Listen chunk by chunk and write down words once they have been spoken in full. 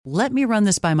"Let me run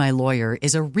this by my lawyer"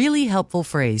 is a really helpful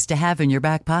phrase to have in your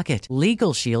back pocket.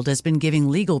 Legal Shield has been giving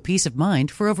legal peace of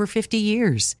mind for over 50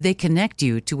 years. They connect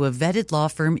you to a vetted law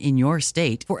firm in your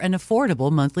state for an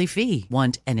affordable monthly fee.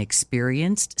 Want an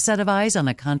experienced set of eyes on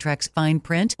a contract's fine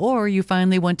print? Or you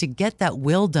finally want to get that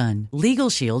will done?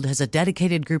 Legal Shield has a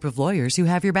dedicated group of lawyers who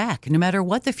have your back, no matter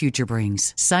what the future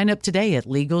brings. Sign up today at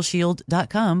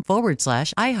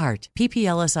LegalShield.com/iHeart.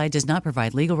 PPLSI does not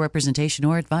provide legal representation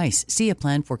or advice. See a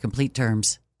plan for complete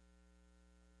terms.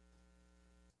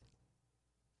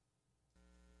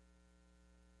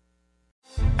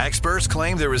 Experts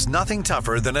claim there is nothing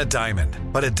tougher than a diamond.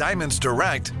 But at Diamonds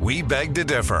Direct, we beg to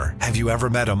differ. Have you ever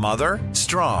met a mother?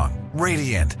 Strong,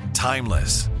 radiant,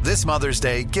 timeless. This Mother's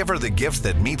Day, give her the gift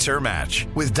that meets her match.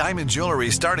 With diamond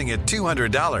jewelry starting at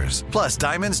 $200. Plus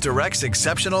Diamonds Direct's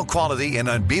exceptional quality and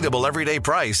unbeatable everyday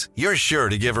price, you're sure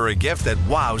to give her a gift that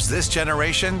wows this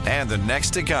generation and the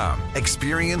next to come.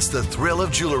 Experience the thrill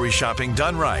of jewelry shopping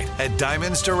done right at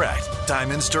Diamonds Direct.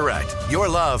 Diamonds Direct. Your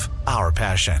love, our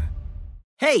passion.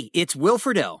 Hey, it's Will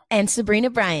Friedle. And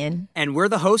Sabrina Bryan. And we're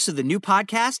the hosts of the new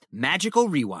podcast, Magical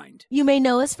Rewind. You may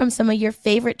know us from some of your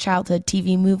favorite childhood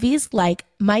TV movies like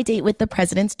My Date with the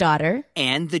President's Daughter.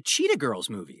 And the Cheetah Girls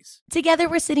movies. Together,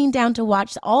 we're sitting down to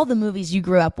watch all the movies you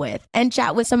grew up with and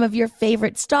chat with some of your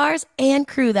favorite stars and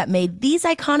crew that made these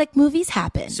iconic movies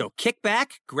happen. So kick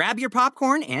back, grab your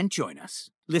popcorn, and join us.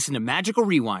 Listen to Magical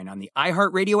Rewind on the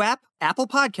iHeartRadio app, Apple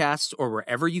Podcasts, or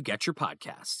wherever you get your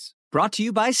podcasts. Brought to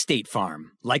you by State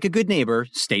Farm. Like a good neighbor,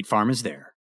 State Farm is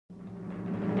there.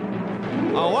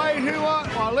 Away to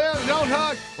what? My lips don't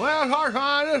touch. Well, hard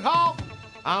trying to talk.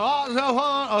 I'm also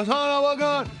a son of a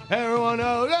gun. Everyone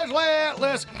knows it's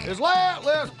Lentless. It's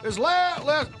Lentless. It's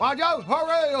Lentless. My joke for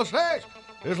Radio 6.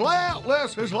 It's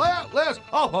Lentless. It's Lentless.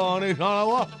 Oh, honey, son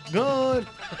of a gun.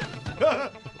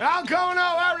 I'm coming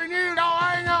up after you. Don't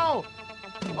hang on.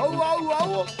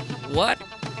 Oh. What?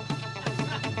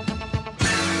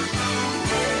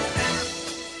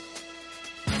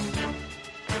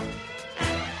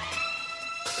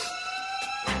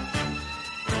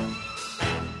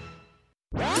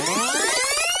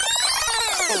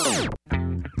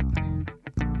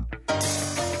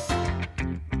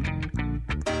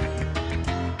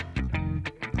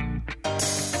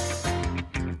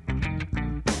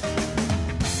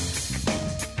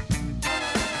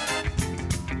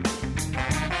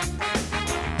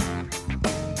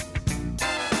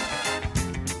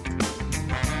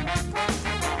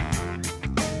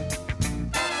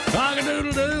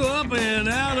 Cock-a-doodle-doo, up and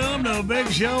out of the big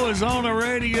show is on the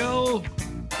radio.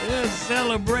 Let's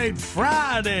celebrate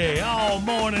Friday all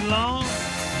morning long,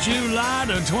 July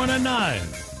the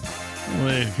 29th.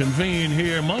 We convene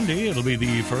here Monday. It'll be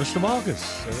the 1st of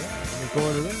August.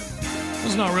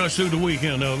 Let's not rush through the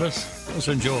weekend, though. Let's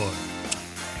enjoy.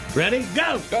 Ready?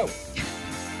 Go! Go.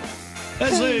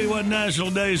 Let's see what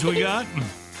national days we got.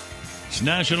 It's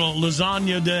National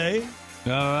Lasagna Day.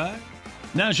 All right.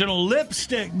 National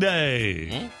Lipstick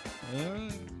Day. All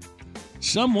right.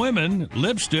 Some women,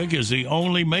 lipstick is the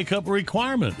only makeup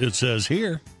requirement, it says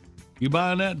here. You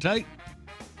buying that, Tate?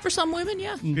 For some women,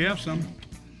 yeah. Yeah, some.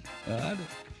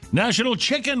 National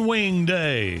Chicken Wing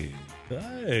Day.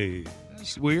 Hey,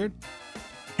 that's weird.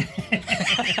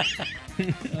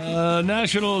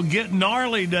 National Get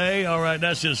Gnarly Day. All right,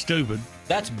 that's just stupid.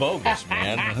 That's bogus,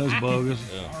 man. That's bogus.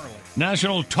 Yeah.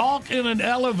 National Talk in an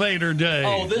Elevator Day.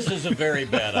 Oh, this is a very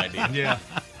bad idea. Yeah.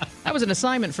 That was an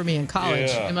assignment for me in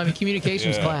college, in my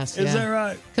communications class. Is that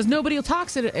right? Because nobody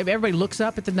talks at it. Everybody looks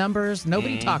up at the numbers.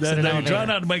 Nobody talks at an elevator. Try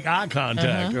not to make eye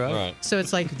contact, right? So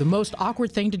it's like the most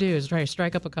awkward thing to do is try to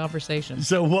strike up a conversation.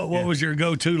 So what was your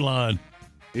go-to line?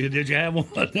 Did you have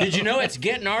one? Did you know it's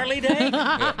Get Gnarly Day?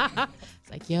 Yeah. It's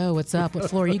like, yo, what's up? What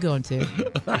floor are you going to?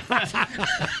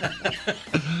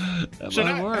 So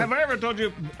have I ever told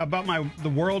you about the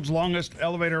world's longest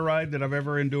elevator ride that I've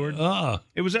ever endured?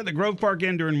 It was at the Grove Park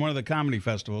Inn during one of the comedy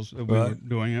festivals that we were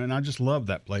doing, and I just loved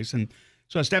that place. And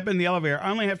so I step in the elevator.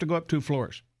 I only have to go up 2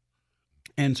 floors.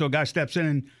 And so a guy steps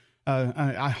in, and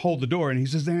I hold the door, and he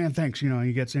says, "Man, thanks." You know,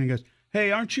 he gets in and goes,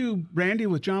 "Hey, aren't you Randy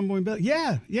with John Boy and Bill?"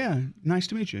 Yeah. Nice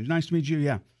to meet you. Nice to meet you,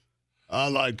 yeah. "I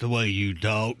like the way you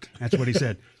talk." That's what he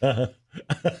said.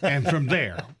 And from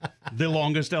there, the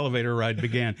longest elevator ride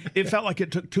began. It felt like it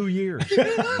took 2 years.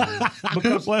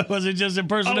 Because was it just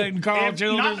impersonating Carl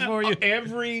Childers for you?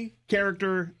 Every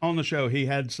character on the show, he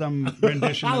had some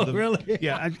rendition of the. Really?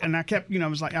 Yeah, and I kept,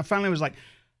 I finally was like,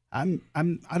 I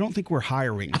don't think we're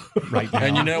hiring right now.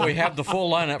 And we have the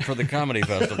full lineup for the comedy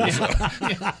festival. So.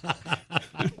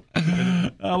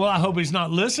 Well, I hope he's not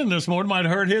listening this morning. Might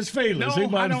hurt his feelings. No, He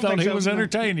might I have don't thought think he so. was No.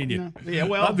 entertaining you. No. Yeah,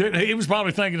 well, he was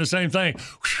probably thinking the same thing.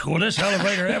 Well, this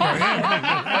elevator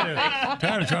ever.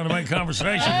 Tired of trying to make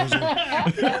conversation.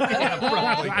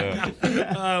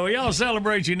 Well, y'all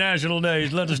celebrate your national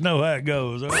days. Let us know how it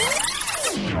goes. All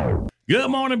right? Good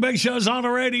morning, Big Show's on the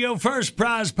radio. First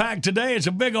prize pack today. It's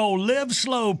a big old Live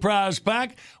Slow prize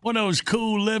pack. One of those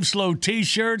cool Live Slow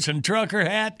T-shirts and trucker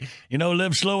hat. You know,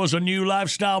 Live Slow is a new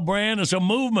lifestyle brand. It's a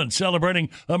movement celebrating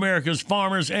America's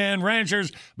farmers and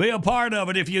ranchers. Be a part of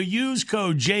it. If you use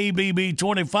code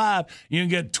JBB25, you can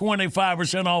get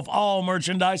 25% off all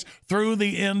merchandise through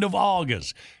the end of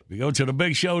August. You go to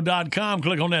thebigshow.com,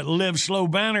 click on that Live Slow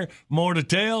banner, more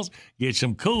details, get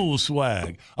some cool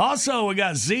swag. Also, we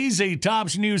got ZZ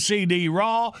Top's new CD,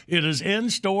 Raw. It is in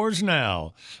stores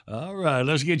now. All right,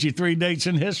 let's get you 3 dates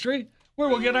in history where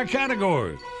we'll get our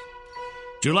category.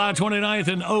 July 29th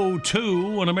in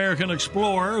 2002, an American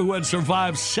explorer who had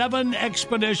survived 7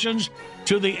 expeditions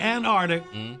to the Antarctic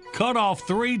cut off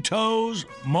 3 toes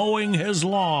mowing his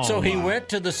lawn. So he went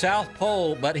to the South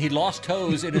Pole, but he lost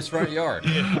toes in his front yard.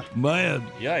 Man.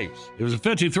 Yikes. He was a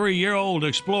 53-year-old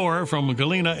explorer from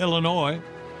Galena, Illinois.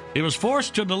 He was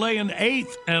forced to delay an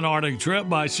 8th Antarctic trip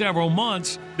by several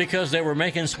months. Because they were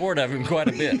making sport of him quite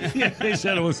a bit. Yeah, he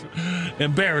said it was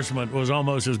embarrassment was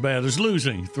almost as bad as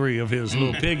losing 3 of his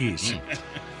little piggies.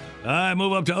 All right,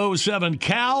 move up to 07.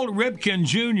 Cal Ripken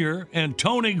Jr. and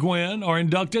Tony Gwynn are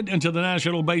inducted into the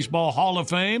National Baseball Hall of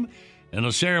Fame in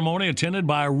a ceremony attended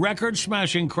by a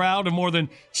record-smashing crowd of more than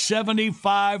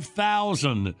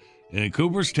 75,000 in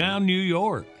Cooperstown, New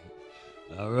York.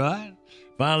 All right.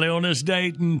 Finally, on this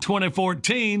date in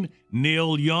 2014,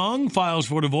 Neil Young files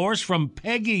for divorce from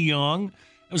Peggy Young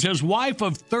as his wife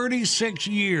of 36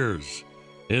 years.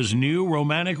 His new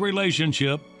romantic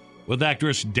relationship with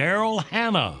actress Daryl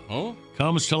Hannah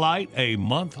comes to light a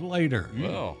month later.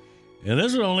 Wow. And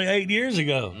this was only 8 years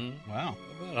ago. Wow.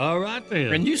 All right,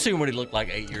 then. And you seen what he looked like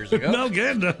 8 years ago. No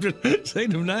kidding. I've just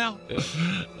seen him now.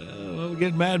 We'll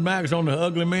get Mad Max on the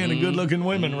ugly men and good-looking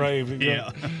women rave. Yeah.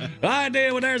 All right,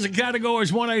 then. Well, there's the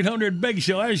categories.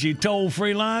 1-800-BIG-SHOW. There's your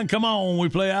toll-free line. Come on. We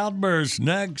play Outburst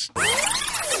next.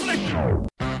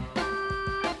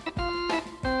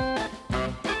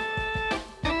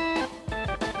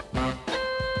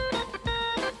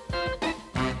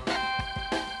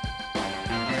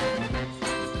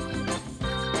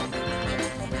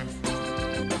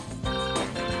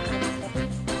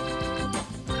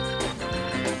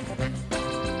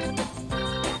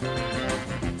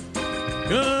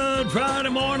 Good Friday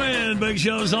morning. Big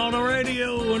Show's on the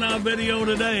radio and our video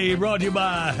today brought to you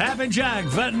by Happy Jack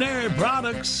Veterinary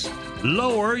Products.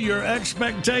 Lower your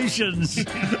expectations.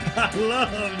 I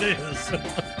love this.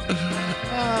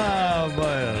 Oh,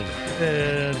 man.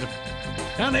 And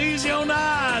kind of easy on the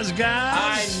eyes,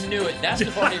 guys. I knew it. That's the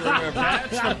part he remembered.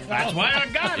 That's why I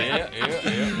got it.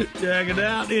 Yeah. Check it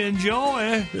out.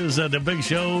 Enjoy. This is at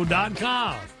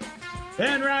thebigshow.com.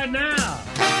 And right now,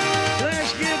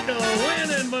 let's get the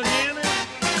winning beginning.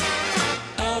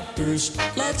 Outburst,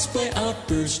 let's play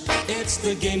Outburst. It's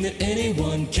the game that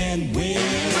anyone can win.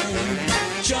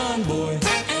 John Boy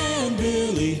and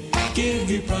Billy give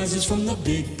you prizes from the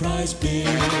big prize bin.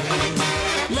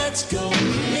 Let's go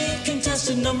meet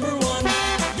contestant number 1.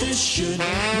 This should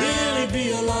really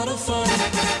be a lot of fun.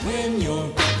 When you're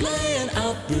playing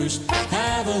Outburst,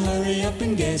 have a hurry up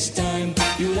and guess time.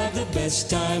 You'll have the best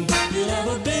time. You'll have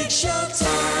a big show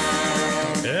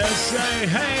time. Let's say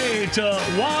hey to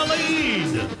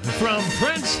Waleed from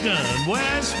Princeton,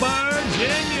 West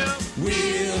Virginia.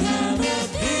 We'll have a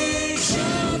big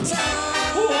show time.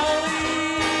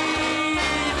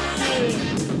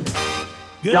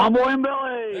 Good, John Boy and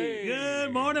Billy.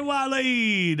 Good morning,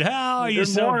 Waleed. How are you Good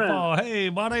so morning. far? Hey,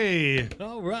 buddy.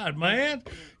 All right, man.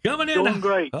 Coming in. Doing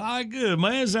great. All right, good,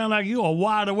 man. Sound like you are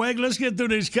wide awake. Let's get through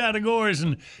these categories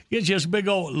and get you this big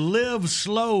old Live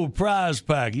Slow prize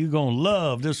pack. You're going to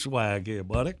love this swag here,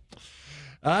 buddy.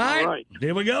 All right.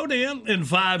 Here we go, then. In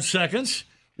 5 seconds,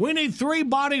 we need 3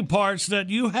 body parts that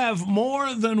you have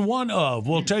more than one of.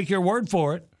 We'll take your word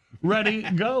for it. Ready,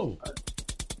 go.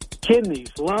 Kidneys,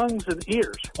 lungs, and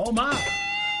ears. Oh, my.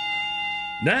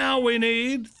 Now we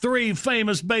need 3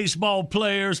 famous baseball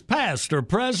players, past or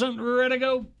present. Ready,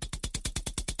 go.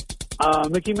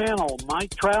 Mickey Mantle,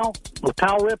 Mike Trout,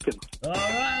 Cal Ripken. All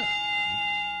right.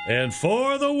 And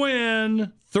for the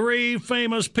win, 3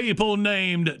 famous people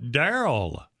named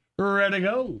Daryl. Ready,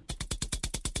 go.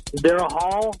 Daryl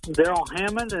Hall, Daryl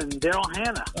Hammond, and Daryl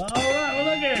Hannah. All right. Well,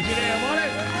 look at you there, buddy.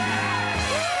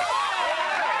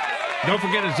 Don't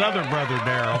forget his other brother,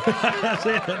 Daryl. That's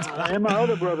it. And my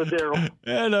other brother, Daryl.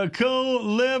 And a cool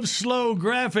Live Slow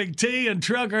graphic tee and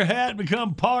trucker hat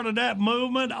become part of that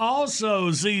movement.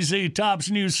 Also, ZZ Top's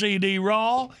new CD,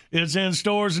 Raw. It's in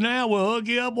stores now. We'll hook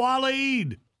you up,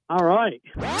 Waleed. All right.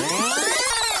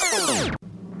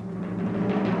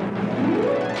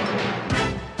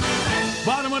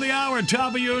 Bottom of the hour,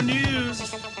 top of your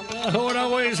news. What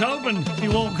always hoping he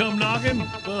won't come knocking.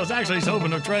 Well, it's actually he's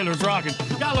hoping the trailer's rocking.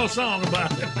 Got a little song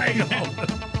about it. Hang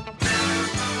on.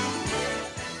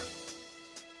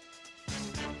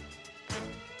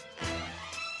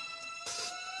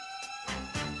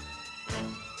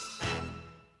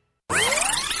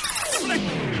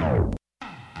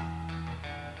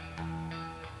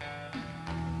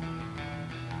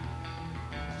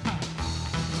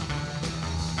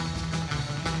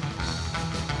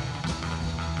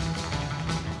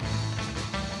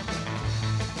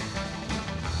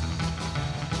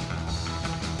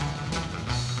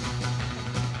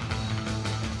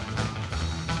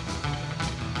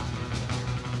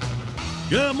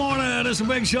 Good morning. It's a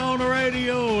Big Show on the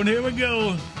radio, and here we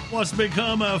go. What's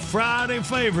become a Friday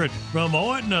favorite from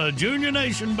Hoyt and the Junior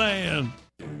Nation Band.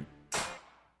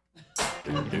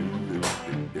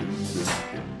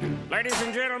 Ladies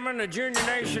and gentlemen, the Junior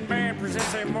Nation Band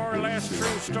presents a more or less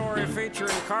true story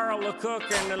featuring Carl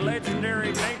LeCook and the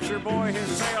legendary nature boy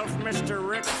himself, Mr.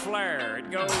 Ric Flair.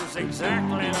 It goes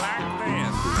exactly like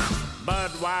this.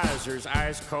 Budweiser's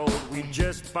ice cold, we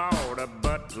just bought a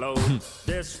buttload.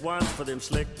 This one's for them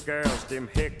slick girls, them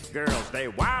hick girls, they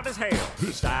wild as hell.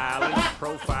 Styling,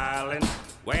 profiling,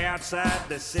 way outside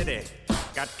the city.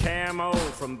 Got camo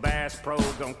from Bass Pro,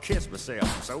 gonna kiss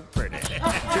myself, so pretty.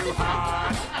 Too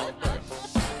hot,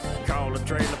 call the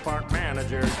trailer park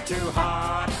manager. Too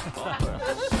hot,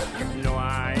 you know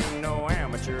I ain't no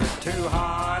amateur. Too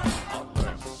hot,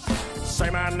 say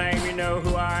my name, you know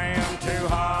who I am. Too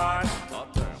hot,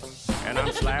 and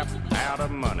I'm slapped out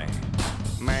of money.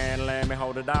 Man, let me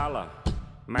hold $1.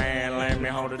 Man, let me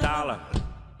hold $1.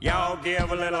 Y'all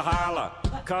give a little holler,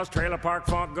 cause Trailer Park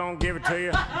Funk gon' give it to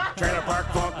you. Trailer Park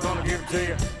Funk gonna give it to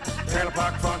you. Trailer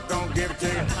Park Funk gon' give it to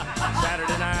you.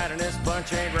 Saturday night and this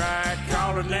bunch ain't right.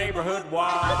 Call the neighborhood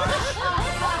watch.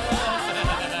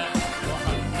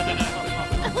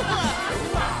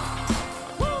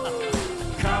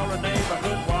 Call the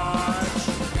neighborhood watch.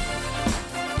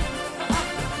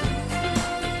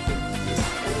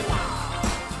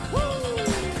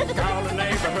 Call the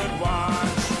neighborhood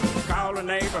watch. Call the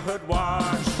neighborhood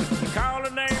watch. Call the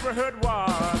neighborhood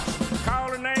watch. Call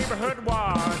the neighborhood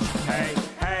watch. Hey,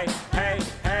 hey, hey,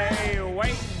 hey,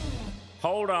 wait.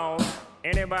 Hold on.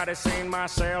 Anybody seen my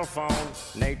cell phone?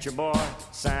 Nature boy,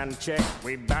 sign the check.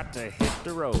 We about to hit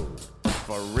the road.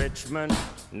 For Richmond,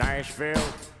 Nashville,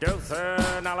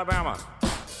 Dothan, Alabama.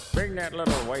 Bring that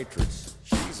little waitress.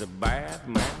 She's a bad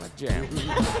mama jam.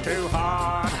 Too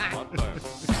hot.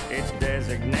 It's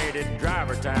designated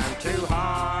driver time. Too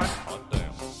hot.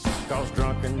 Cause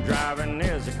drunken driving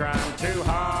is a crime. Too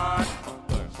hot.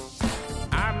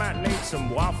 I might need some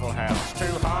Waffle House.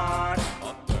 Too hot.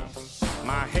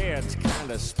 My head's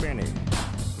kinda spinning.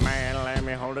 Man, let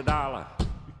me hold $1.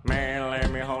 Man, let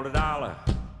me hold $1.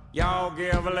 Y'all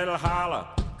give a little holler,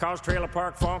 cause Trailer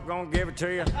Park Funk gon' give it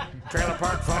to you. Trailer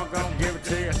Park Funk gon' give it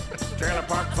to you. Trailer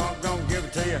Park Funk gon' give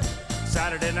it to you.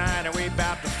 Saturday night and we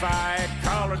bout to fight.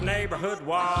 Call the neighborhood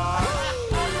watch.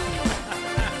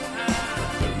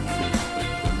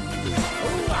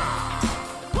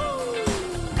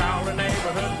 Call the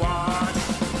neighborhood watch.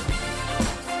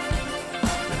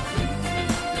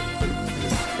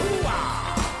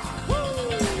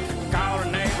 Call the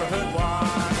neighborhood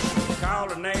watch. Call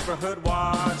the neighborhood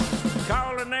watch.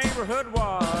 Call the neighborhood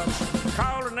watch.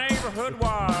 Call the neighborhood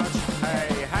watch.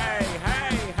 Hey, hey,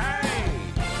 hey, hey.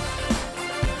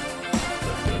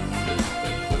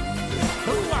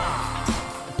 Hoo-ah.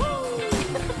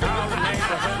 Call the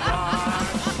neighborhood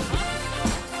watch.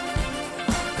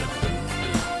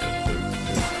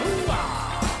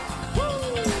 Hoo-ah.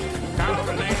 Call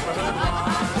the neighborhood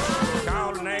watch.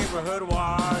 Call the neighborhood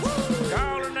watch.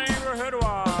 Call the neighborhood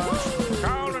watch.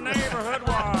 Call the neighborhood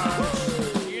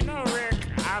watch. You know, Rick,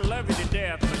 I love you to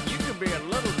death, but you could be a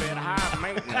little bit high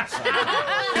maintenance.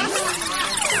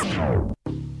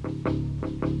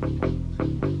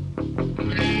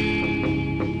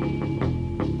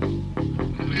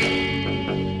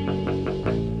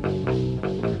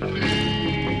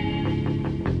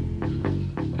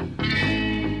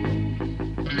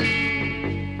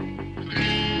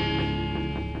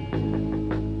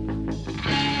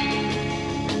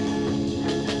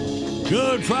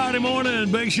 Good Friday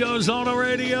morning. Big Show's on the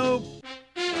radio.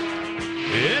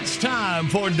 It's time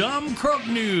for Dumb Crook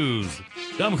News.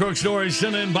 Dumb Crook stories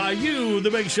sent in by you, the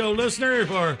Big Show listener,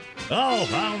 for, I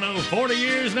don't know, 40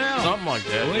 years now. Something like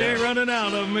that. We ain't running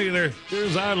out of them either.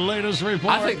 Here's our latest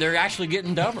report. I think they're actually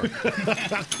getting dumber.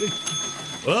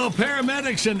 Well,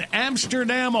 paramedics in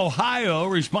Amsterdam, Ohio,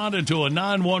 responded to a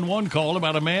 911 call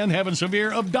about a man having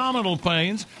severe abdominal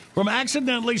pains from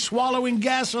accidentally swallowing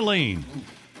gasoline.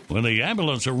 When the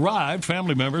ambulance arrived,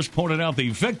 family members pointed out the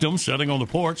victim sitting on the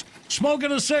porch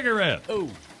smoking a cigarette. Oh.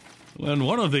 When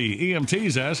one of the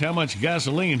EMTs asked how much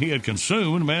gasoline he had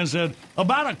consumed, the man said,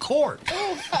 about a quart.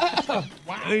 Wow.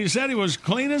 He said he was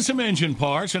cleaning some engine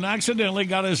parts and accidentally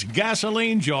got his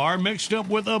gasoline jar mixed up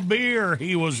with a beer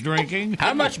he was drinking.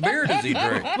 How much beer does he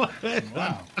drink?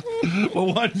 Wow.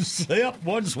 Well, one sip,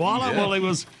 one swallow. Yeah. Well, he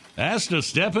was asked to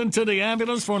step into the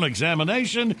ambulance for an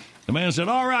examination. The man said,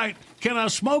 all right, can I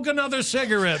smoke another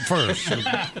cigarette first?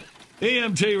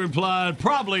 EMT replied,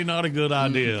 probably not a good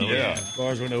idea. Yeah. As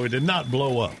far as we know, it did not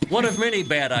blow up. One of many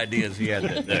bad ideas he had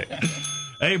that day.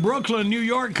 A Brooklyn, New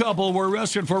York couple were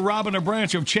arrested for robbing a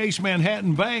branch of Chase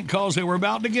Manhattan Bank because they were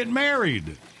about to get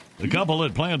married. The couple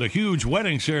had planned a huge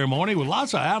wedding ceremony with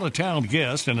lots of out-of-town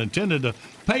guests and intended to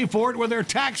pay for it with their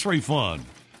tax refund.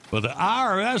 But the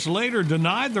IRS later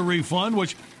denied the refund,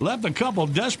 which left the couple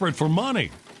desperate for money.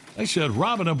 They said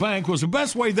robbing a bank was the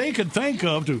best way they could think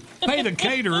of to pay the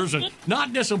caterers and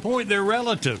not disappoint their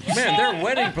relatives. Man, their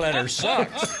wedding planner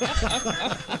sucks.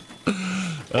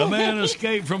 A man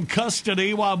escaped from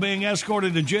custody while being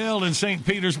escorted to jail in St.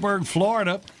 Petersburg,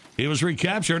 Florida. He was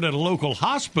recaptured at a local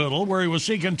hospital where he was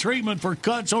seeking treatment for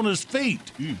cuts on his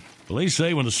feet. Police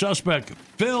say when the suspect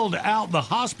filled out the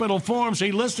hospital forms,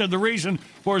 he listed the reason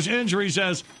for his injuries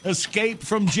as escape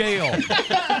from jail.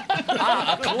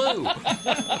 A clue.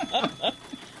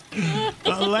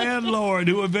 A landlord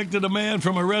who evicted a man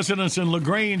from a residence in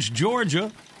LaGrange, Georgia,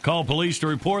 called police to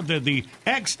report that the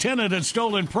ex-tenant had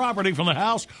stolen property from the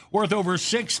house worth over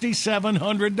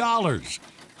 $6,700.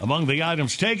 Among the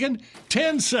items taken,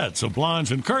 10 sets of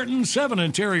blinds and curtains, 7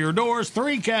 interior doors,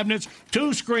 3 cabinets,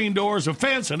 2 screen doors, a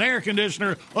fence, an air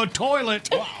conditioner, a toilet,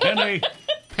 and a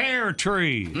pear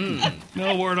tree.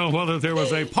 No word on whether there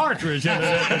was a partridge in it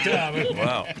at the time.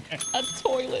 Wow. A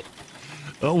toilet.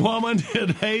 A woman in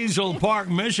Hazel Park,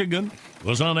 Michigan,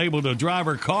 was unable to drive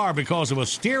her car because of a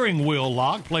steering wheel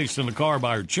lock placed in the car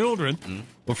by her children.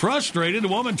 Well, frustrated, the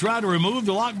woman tried to remove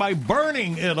the lock by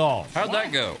burning it off. How'd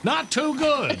that go? Not too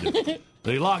good.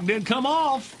 The lock did come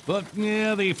off, but,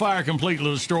 yeah, the fire completely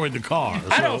destroyed the car.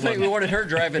 I don't think we wanted her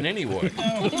driving anyway.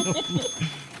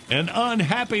 An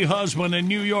unhappy husband in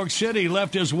New York City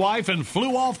left his wife and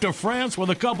flew off to France with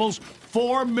the couple's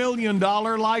 $4 million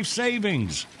life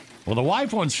savings. Well, the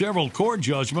wife won several court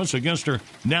judgments against her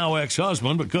now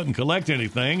ex-husband, but couldn't collect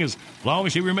anything as long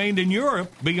as he remained in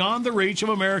Europe beyond the reach of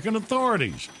American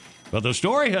authorities. But the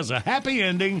story has a happy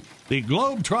ending. The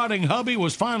globe-trotting hubby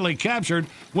was finally captured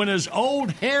when his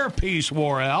old hairpiece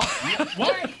wore out.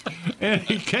 What? And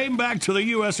he came back to the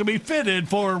U.S. to be fitted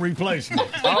for a replacement.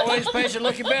 Always patient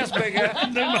look your best, big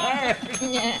guy.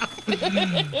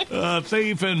 A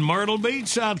thief in Myrtle Beach,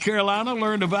 South Carolina,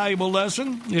 learned a valuable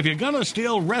lesson. If you're going to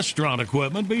steal restaurant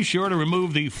equipment, be sure to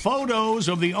remove the photos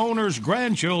of the owner's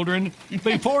grandchildren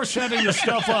before setting the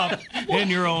stuff up in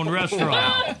your own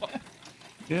restaurant.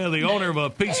 Yeah, the owner of a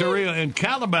pizzeria in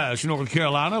Calabash, North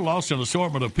Carolina, lost an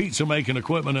assortment of pizza-making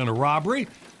equipment in a robbery.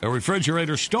 A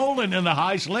refrigerator stolen in the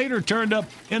heist later turned up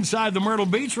inside the Myrtle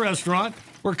Beach restaurant,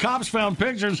 where cops found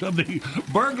pictures of the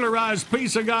burglarized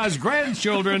pizza guy's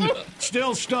grandchildren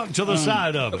still stuck to the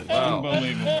side of it. Wow.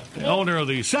 Unbelievable. The owner of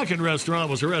the second restaurant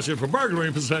was arrested for burglary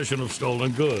and possession of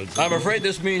stolen goods. I'm afraid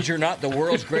this means you're not the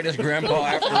world's greatest grandpa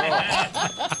after all.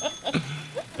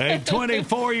 A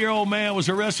 24-year-old man was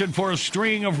arrested for a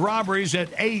string of robberies at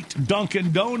 8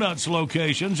 Dunkin' Donuts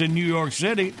locations in New York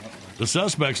City. The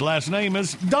suspect's last name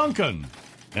is Duncan,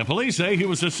 and police say he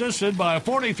was assisted by a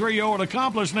 43-year-old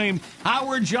accomplice named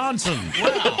Howard Johnson.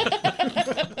 Wow.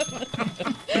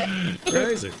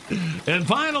 Crazy. And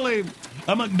finally,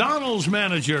 a McDonald's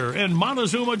manager in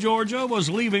Montezuma, Georgia,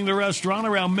 was leaving the restaurant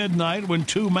around midnight when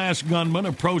 2 masked gunmen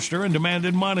approached her and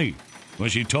demanded money. When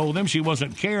she told them she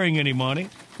wasn't carrying any money,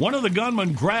 one of the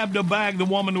gunmen grabbed a bag the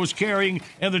woman was carrying,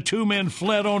 and the 2 men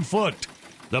fled on foot.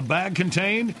 The bag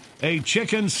contained a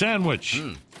chicken sandwich.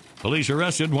 Police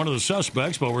arrested one of the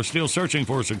suspects, but were still searching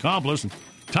for his accomplice,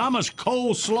 Thomas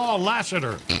Coleslaw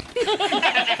Lassiter.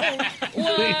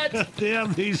 What?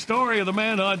 The story of the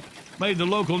manhunt made the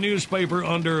local newspaper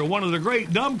under one of the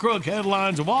great dumb crook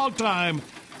headlines of all time.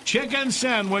 chicken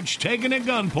sandwich taken at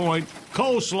gunpoint,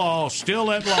 coleslaw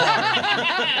still at large.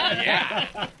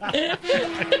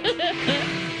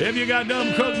 If you got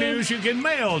Dumb Crook News, you can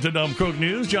mail to Dumb Crook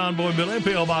News, John Boy Billy,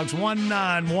 P.O. Box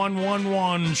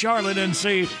 19111, Charlotte,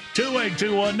 NC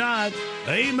 28219.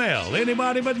 Email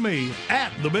anybody but me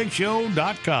at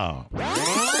thebigshow.com.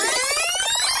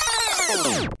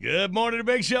 Good morning, the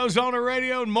Big Show's on the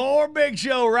radio, and more Big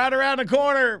Show right around the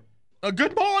corner.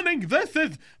 Good morning. This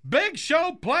is Big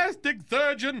Show plastic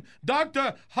surgeon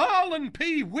Dr. Harlan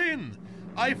P. Wynn.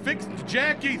 I fixed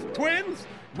Jackie's twins,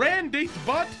 Randy's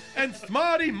butt, and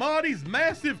Smarty Marty's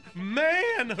massive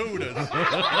man hooters.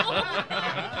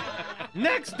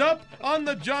 Next up on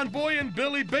the John Boy and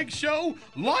Billy Big Show,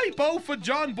 lipo for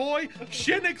John Boy,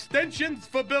 shin extensions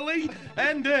for Billy,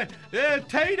 and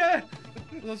Tater.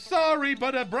 Sorry,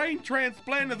 but a brain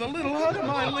transplant is a little out of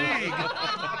my league.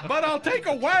 But I'll take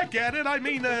a whack at it. I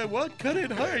mean, what could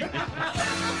it hurt?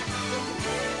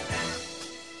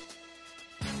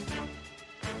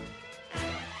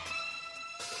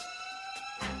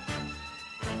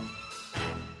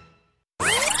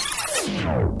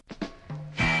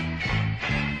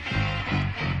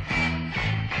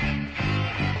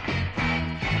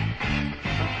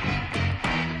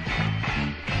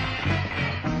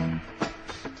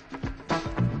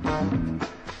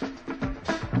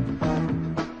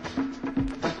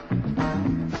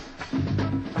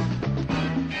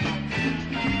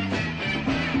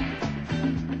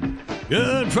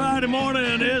 Good Friday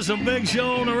morning. It's a Big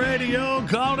Show on the radio.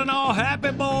 Calling all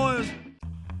happy boys.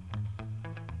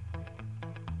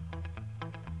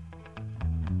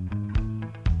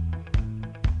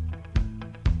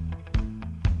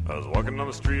 I was walking on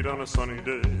the street on a sunny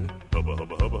day. Hubba,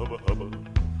 hubba, hubba, hubba, hubba.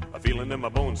 A feeling in my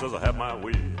bones says I have my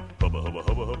way. Hubba, hubba,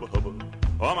 hubba, hubba, hubba.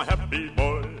 Oh, I'm a happy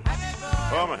boy.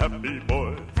 Oh, I'm a happy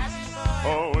boy.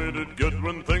 Oh, ain't it good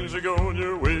when things are going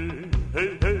your way?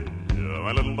 Hey, hey.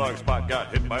 My little dog Spot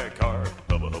got hit by a car.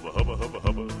 Hubba, hubba, hubba, hubba,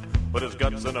 hubba. Put his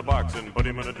guts in a box and put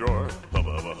him in a drawer.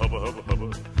 Hubba, hubba, hubba, hubba,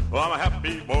 hubba. Oh, I'm a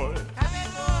happy boy.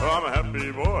 Oh, I'm a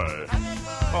happy boy.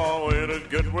 Oh, ain't it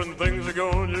good when things are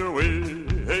going your way?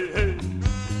 Hey, hey.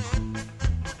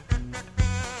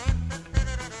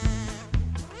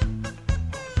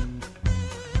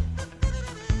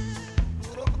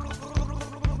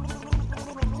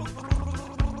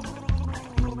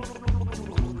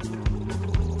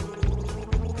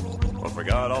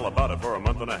 Forgot all about it for a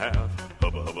month and a half.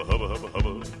 Hubba, hubba, hubba, hubba,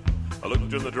 hubba. I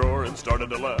looked in the drawer and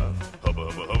started to laugh. Hubba,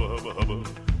 hubba, hubba, hubba, hubba.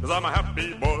 'Cause I'm a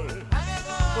happy boy.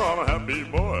 Oh, I'm a happy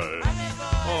boy.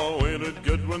 Oh, ain't it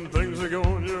good when things are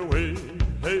going your way?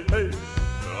 Hey, hey.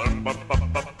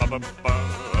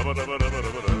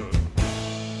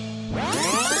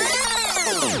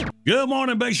 Good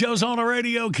morning, Big Show's on the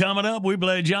radio. Coming up, we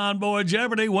play John Boy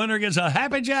Jeopardy. Winner gets a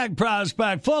Happy Jack prize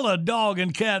pack full of dog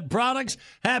and cat products.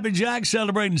 Happy Jack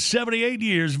celebrating 78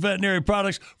 years of veterinary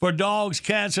products for dogs,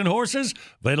 cats, and horses.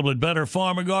 Available at better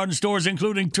farm and garden stores,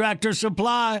 including Tractor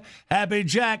Supply.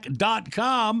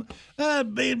 HappyJack.com.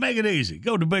 Make it easy.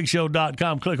 Go to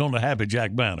BigShow.com. Click on the Happy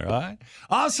Jack banner, all right?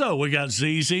 Also, we got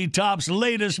ZZ Top's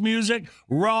latest music,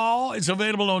 Raw. It's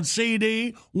available on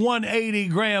CD,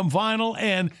 180-gram vinyl,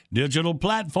 and digital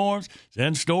platforms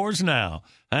and stores now.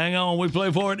 Hang on, we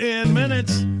play for it in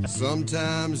minutes.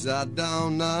 Sometimes I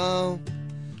don't know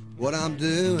what I'm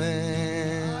doing.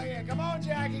 Oh, yeah, come on,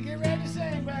 Jackie, get ready to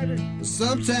sing, baby.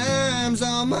 Sometimes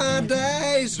all my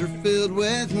days are filled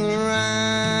with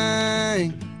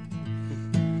rain.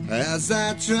 As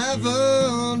I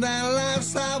travel down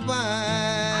life's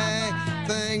highway,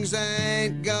 things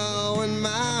ain't going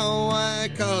my way,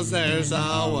 'cause there's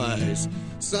always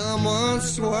someone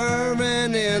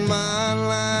swerving in my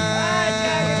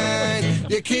lane.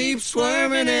 You keep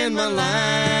swerving in my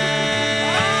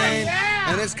lane,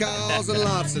 and it's causing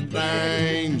lots of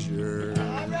danger.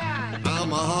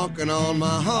 I'm a-honking on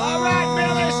my horn. All right,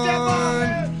 Billy, step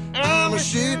on. I'm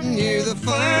shooting you the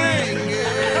finger.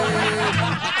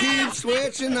 Keep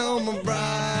switching on my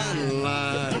bright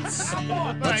lights,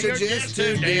 but you're just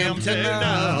too dim to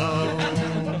know.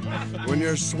 When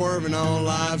you're swerving on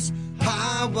life's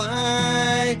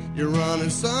highway, you're running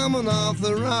someone off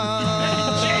the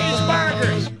road.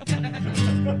 Cheeseburgers.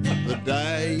 The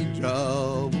day you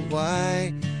drove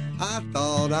away, I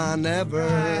thought I never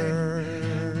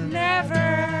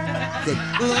could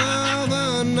love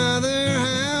another.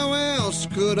 How else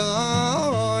could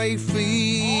I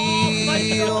feel?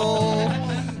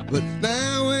 But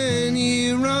now when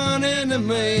you run into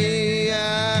me,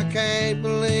 I can't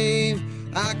believe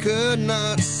I could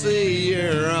not see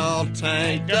you're all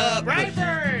tanked up.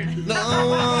 Brightburn. No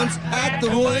one's at the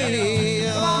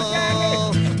wheel.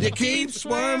 You keep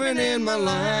swerving in my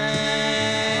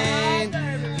lane.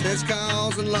 It's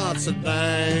causing lots of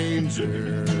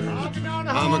danger.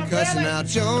 I'm a cussing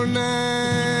out your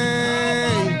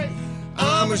name.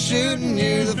 I'm a shooting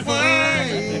you the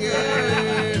finger.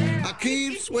 I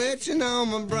keep switching on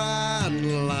my bright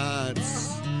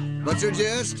lights, but you're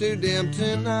just too dim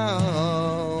to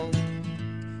know.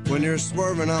 When you're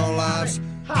swerving on life's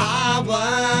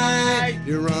highway,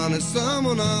 you're running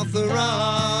someone off the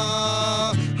road.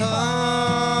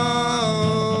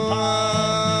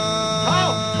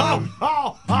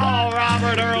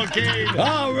 Robert Earl King.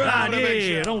 All right,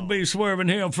 yeah. Don't be swerving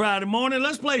here on Friday morning.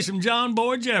 Let's play some John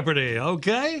Boy Jeopardy,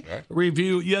 okay? Right.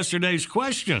 Review yesterday's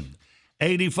question.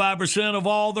 85% of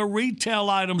all the retail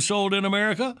items sold in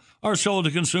America are sold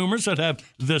to consumers that have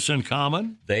this in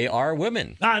common. They are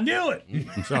women. I knew it.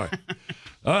 Sorry.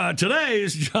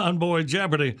 Today's John Boy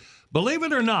Jeopardy. Believe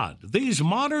it or not, these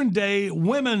modern-day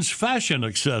women's fashion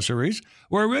accessories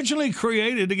were originally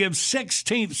created to give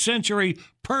 16th century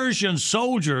Persian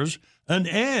soldiers an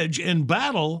edge in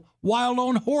battle while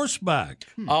on horseback.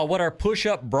 What are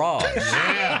push-up bras?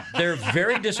 Yeah. They're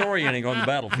very disorienting on the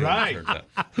battlefield. Right.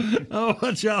 Oh,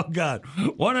 what y'all got?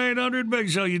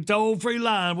 1-800-BIG-SHOW, your toll-free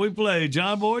line. We play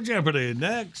John Boy Jeopardy.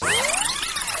 Next.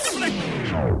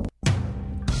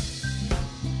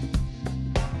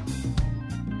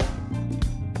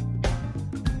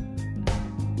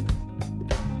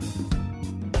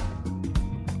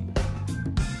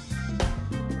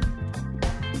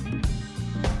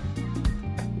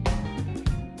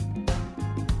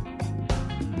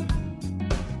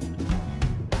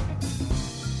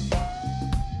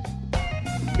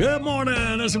 Good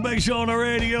morning. It's a Big Show on the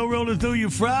radio, rolling through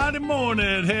you Friday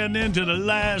morning, heading into the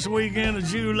last weekend of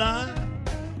July.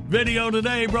 Video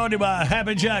today brought to you by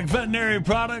Happy Jack Veterinary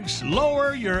Products.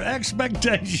 Lower your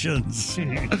expectations.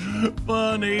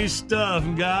 Funny stuff,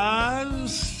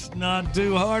 guys. Not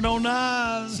too hard on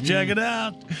eyes. Check it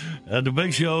out at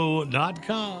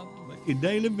thebigshow.com. Make your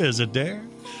daily visit there.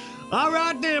 All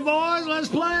right then, boys, let's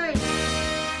play.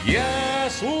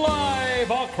 Yes, live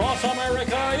across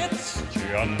America, it's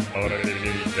John Boy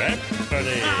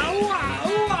Jeopardy.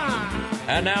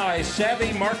 And now a savvy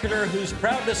marketer who's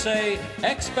proud to say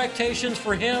expectations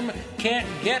for him can't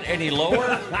get any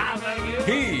lower.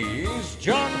 He's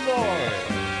John Boy.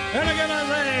 And again, I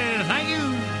say thank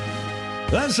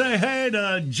you. Let's say hey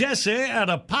to Jesse out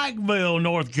of Pikeville,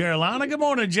 North Carolina. Good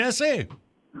morning, Jesse.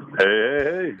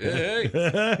 Hey.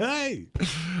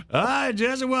 All right,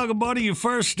 Jesse, welcome, buddy. You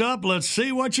first up. Let's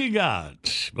see what you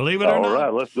got. Believe it or not. All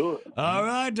right, let's do it. All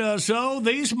right, so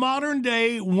these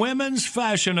modern-day women's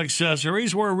fashion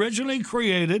accessories were originally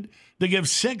created to give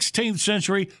 16th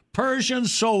century Persian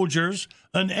soldiers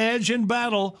an edge in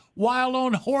battle while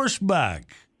on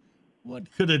horseback. What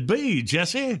could it be,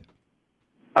 Jesse?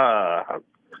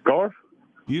 Scarf?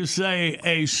 You say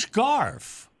a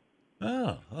scarf.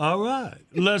 Oh, all right.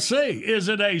 Let's see. Is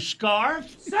it a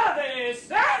scarf?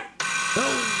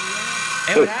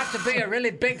 It would have to be a really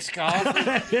big scarf.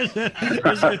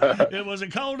 Was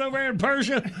it cold over in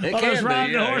Persia? It can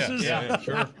be, the horses? Yeah,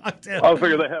 sure. I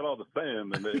figured they had all the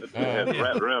sand and they had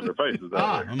wrapped around their faces.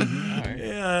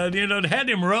 Yeah, they had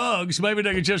them rugs. Maybe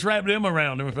they could just wrap them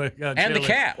around them if they got And chilly.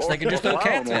 the cats. They could just throw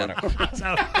cats in them.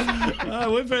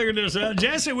 We figured this out.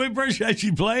 Jesse, we appreciate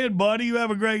you playing, buddy. You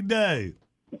have a great day.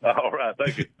 All right,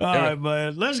 thank you. All right,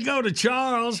 man. Let's go to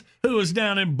Charles, who is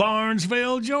down in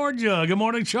Barnesville, Georgia. Good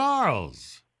morning,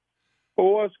 Charles.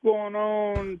 What's going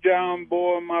on, John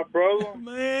Boy, my brother?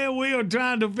 Man, we are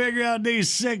trying to figure out these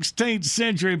 16th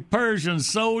century Persian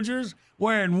soldiers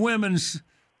wearing women's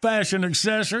fashion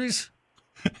accessories.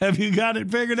 Have you got it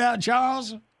figured out,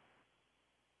 Charles?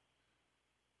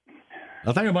 I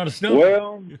think I'm about to stop.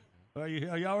 Well, are you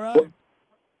all right?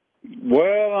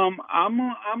 Well, I'm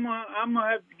gonna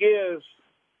have to guess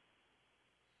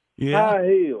high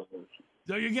heels.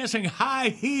 So you're guessing high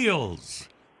heels.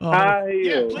 High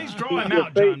heels. Yeah, please draw him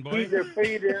out, John Boy. Keep their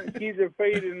feet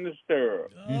in the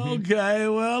stirrup. Okay,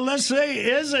 well, let's see.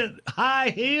 Is it high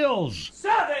heels?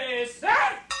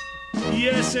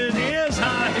 Yes, it is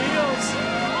high heels.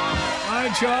 All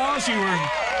right, Charles,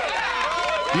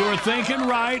 you were thinking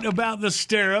right about the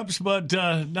stirrups, but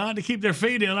not to keep their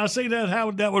feet in. I see that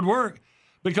how that would work,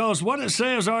 because what it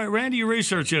says, all right, Randy, you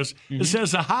research this. It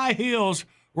says the high heels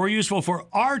were useful for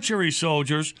archery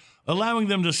soldiers, allowing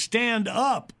them to stand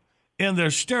up in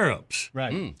their stirrups.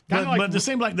 Right. But it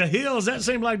seems like the heels, that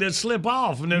seems like they'd slip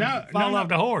off and then fall off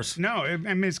the horse. No, I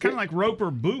mean, it's kind of like roper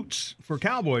boots for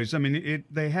cowboys. I mean,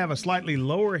 they have a slightly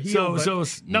lower heel. So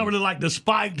it's not really like the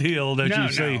spiked heel that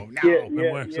you see.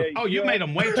 Oh, you made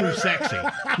them way too sexy.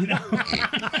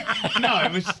 No,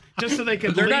 it was just so they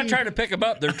could They're lean. not trying to pick them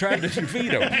up. They're trying to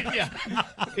feed them. Yeah.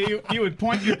 You would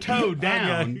point your toe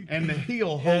down, and the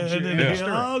heel holds you in the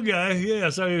stirrup. Okay, yeah,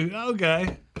 so,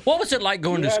 okay. What was it like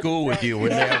going to school with you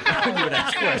when you would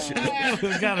ask questions? It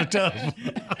was kind of tough.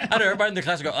 I know everybody in the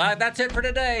class would go, that's it for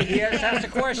today. He has asked a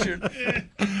question.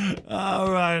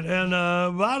 All right. And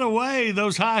by the way,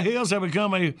 those high heels have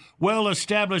become a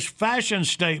well-established fashion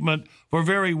statement for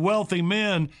very wealthy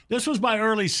men. This was by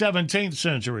early 17th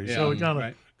century, so it kind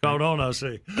of caught on, I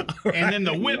see. And then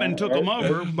the women took them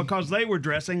over because they were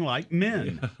dressing like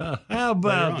men. How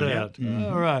about that?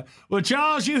 All right. Well,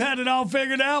 Charles, you had it all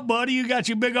figured out, buddy. You got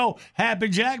your big old Happy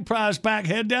Jack prize pack.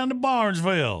 Head down to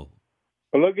Barnesville.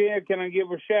 Well, look here, can I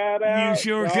give a shout out? You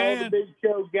sure to can. all the Big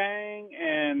Show gang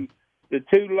and the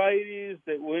two ladies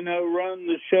that we know run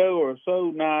the show are so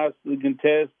nice, the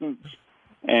contestants.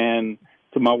 And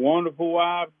to my wonderful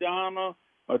wife, Donna,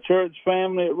 my church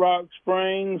family at Rock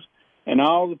Springs, and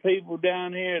all the people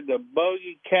down here at the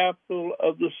buggy capital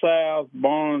of the South,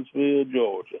 Barnesville,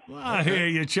 Georgia. Well, I hear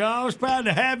you, Charles. Proud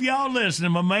to have y'all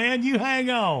listening, my man. You hang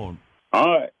on. All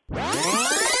right.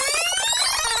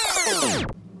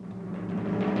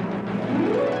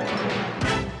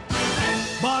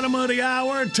 Bottom of the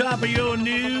hour, top of your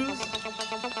news.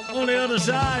 On the other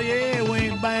side, we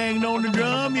ain't banged on the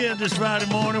drum yet this Friday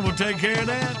morning. We'll take care of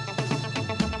that.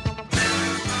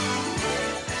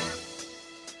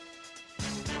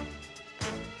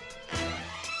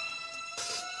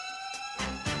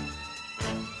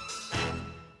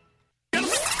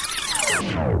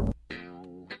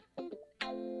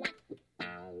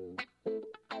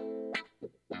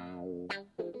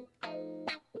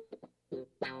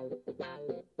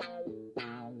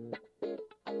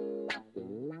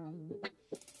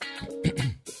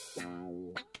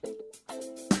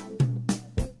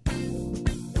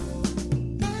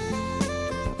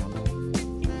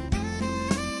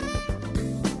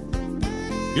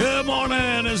 Good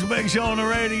morning. It's Big Show on the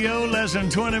radio. Less than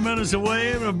 20 minutes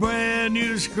away from a brand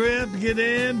new script. Get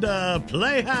into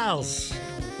Playhouse.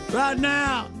 Right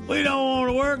now, we don't want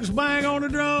to work. Let's bang on the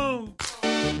drum.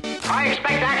 I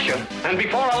expect action, and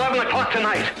before 11 o'clock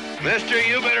tonight. Mister,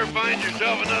 you better find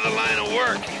yourself another line of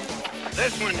work.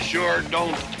 This one sure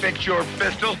don't fit your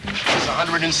pistol. It's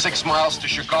 106 miles to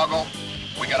Chicago.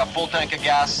 We got a full tank of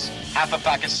gas, half a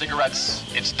pack of cigarettes.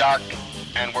 It's dark,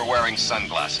 and we're wearing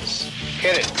sunglasses.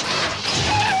 Hit it.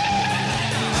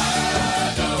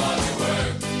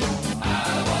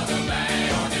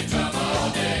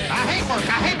 I hate work,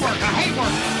 I hate work, I hate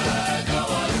work.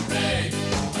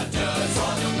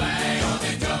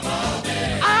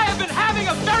 I have been having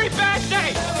a very bad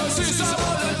day.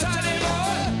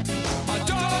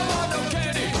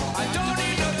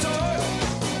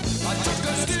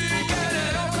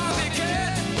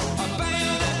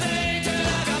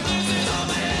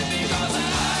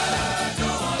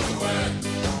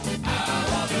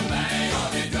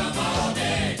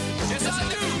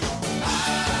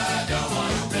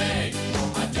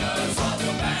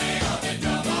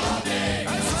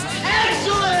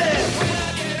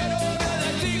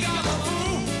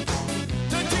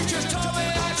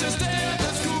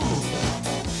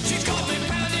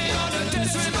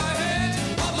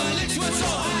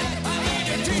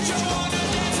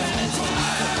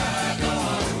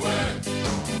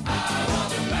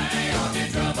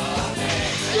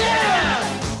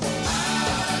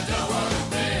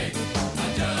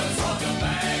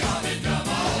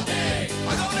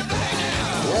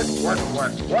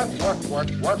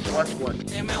 Work.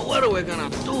 Hey, man, what are we gonna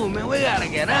do, man? We gotta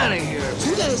get out of here. Do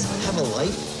you guys have a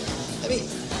life? I mean,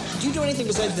 do you do anything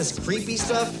besides this creepy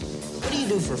stuff? What do you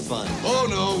do for fun? Oh,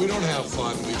 no, we don't have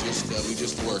fun. We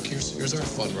just work. Here's our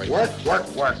fun right Work.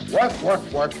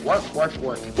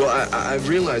 Well, I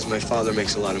realize my father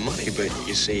makes a lot of money, but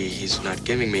you see, he's not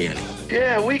giving me any.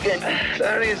 Yeah, weekend.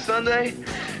 Saturday and Sunday.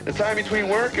 The time between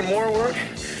work and more work.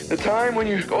 The time when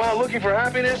you go out looking for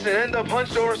happiness and end up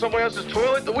hunched over somebody else's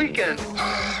toilet. The weekend.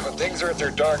 When things are at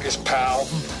their darkest, pal,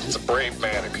 it's a brave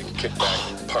man who can kick back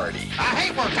and party. I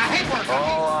hate work, I hate work.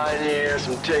 All I need are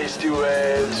some tasty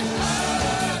waves.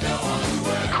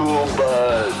 Cool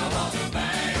buzz.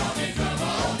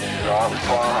 And I'm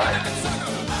fine.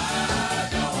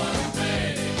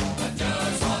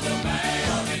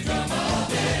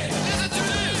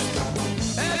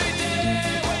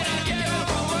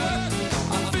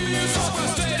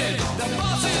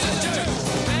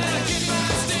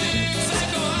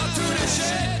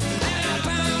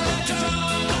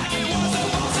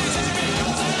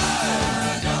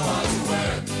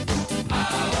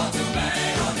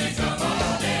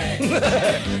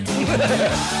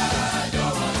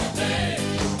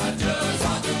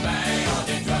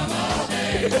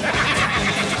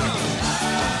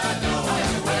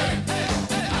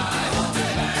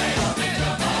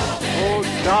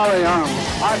 Valley on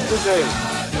Hot Today.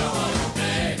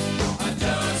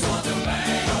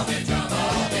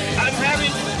 I'm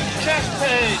having chest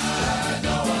pain.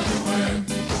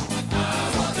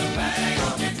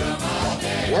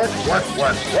 Work. I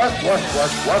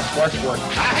hate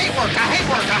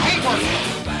work.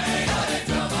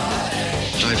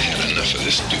 I've had enough of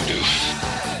this doo-doo.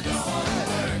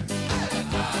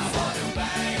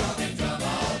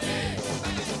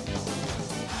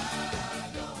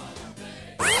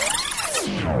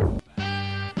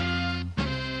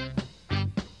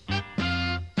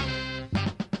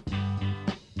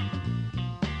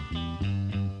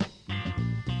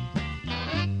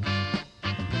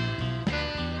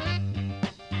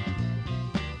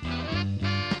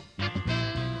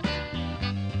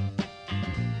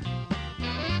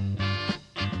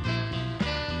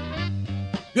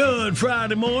 Good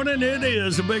Friday morning. It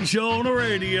is a big show on the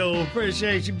radio.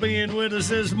 Appreciate you being with us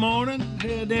this morning.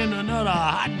 Head into another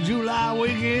hot July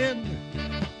weekend.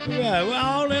 All right, we're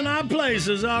all in our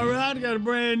places, all right. Got a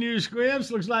brand new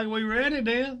script. Looks like we ready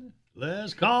then.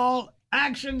 Let's call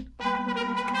action.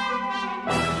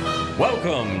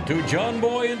 Welcome to John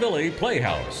Boy and Billy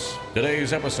Playhouse.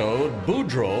 Today's episode,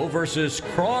 Boudreaux versus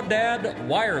Crawdad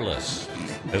Wireless.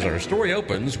 As our story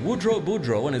opens, Woodrow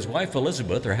Boudreaux and his wife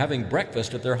Elizabeth are having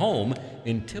breakfast at their home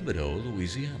in Thibodaux,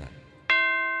 Louisiana.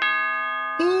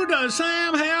 Who does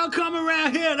Sam Hale come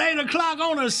around here at 8 o'clock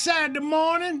on a Saturday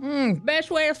morning? Best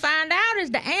way to find out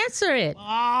is to answer it.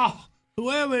 Oh,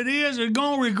 whoever it is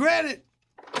going to regret it.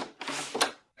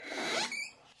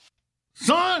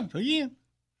 Son, again.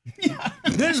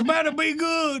 This better be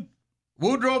good.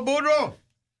 Woodrow,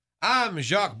 I'm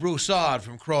Jacques Broussard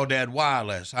from Crawdad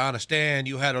Wireless. I understand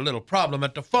you had a little problem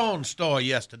at the phone store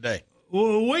yesterday.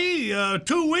 Well,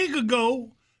 2 weeks ago,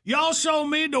 y'all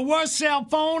sold me the worst cell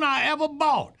phone I ever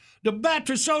bought. The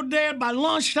battery's so dead by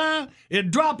lunchtime, it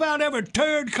drop out every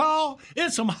third call.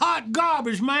 It's some hot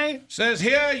garbage, man. Says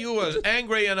here you was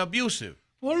angry and abusive.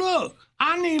 Well, look,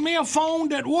 I need me a phone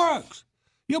that works.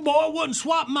 Your boy wouldn't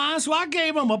swap mine, so I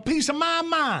gave him a piece of my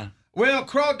mind. Well,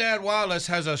 Crawdad Wireless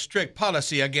has a strict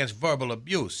policy against verbal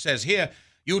abuse. Says here,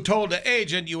 you told the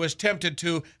agent you was tempted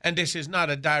to, and this is not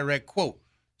a direct quote,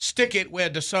 stick it where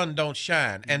the sun don't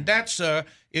shine. And that, sir,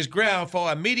 is ground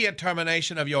for immediate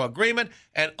termination of your agreement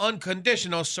and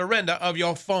unconditional surrender of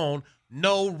your phone.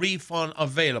 No refund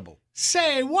available.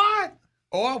 Say what?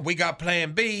 Or we got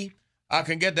plan B. I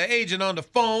can get the agent on the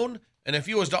phone, and if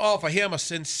you was to offer him a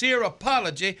sincere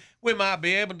apology, we might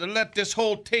be able to let this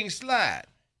whole thing slide.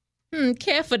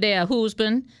 Careful there,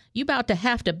 husband. You about to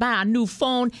have to buy a new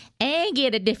phone and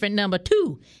get a different number,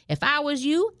 too. If I was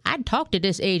you, I'd talk to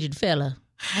this aged fella.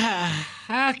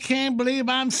 I can't believe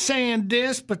I'm saying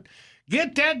this, but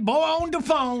get that boy on the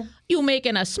phone. You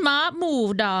making a smart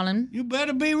move, darling. You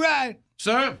better be right.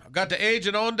 Sir, I got the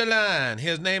agent on the line.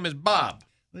 His name is Bob.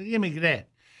 Well, give me that.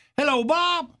 Hello,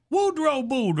 Bob. Woodrow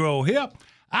Boudreaux here.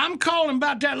 I'm calling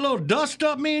about that little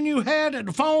dust-up me and you had at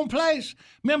the phone place.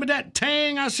 Remember that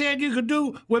thing I said you could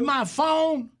do with my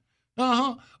phone?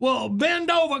 Uh-huh. Well,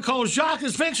 bend over, because Jacques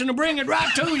is fixing to bring it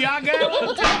right to you, I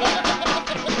guarantee.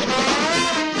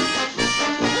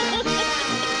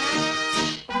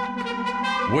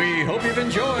 We hope you've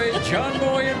enjoyed John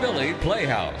Boy and Billy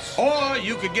Playhouse. Or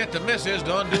you could get the missus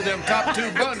to undo them top two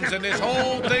buttons and this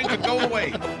whole thing could go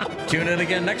away. Tune in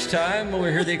again next time when we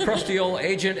hear the crusty old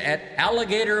agent at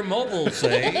Alligator Mobile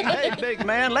say, Hey, big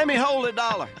man, let me hold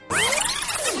 $1.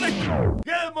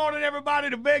 Good morning, everybody.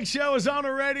 The big show is on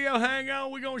the radio. Hang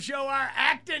on. We're going to show our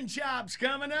acting chops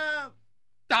coming up.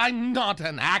 I'm not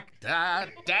an actor,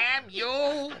 damn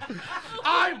you.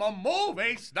 I'm a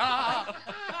movie star.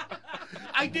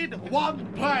 I did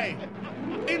one play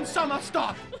in summer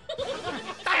stock.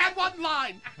 I had one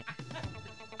line.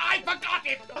 I forgot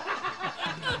it.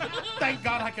 Thank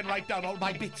God I can write down all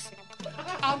my bits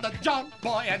on the John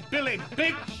Boy and Billy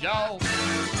Big Show.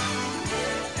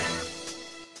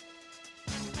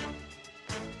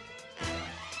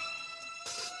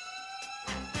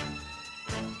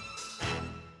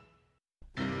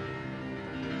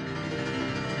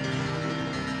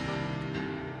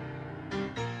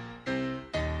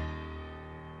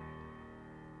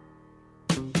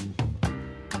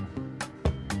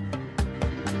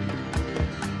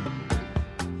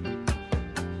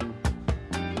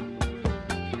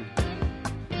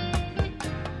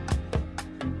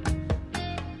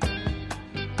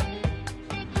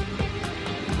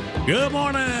 Good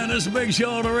morning. This is a big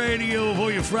show on the radio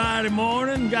for you Friday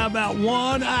morning. Got about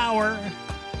 1 hour.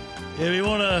 If you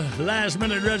want to last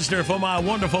minute register for my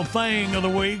wonderful thing of the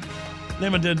week,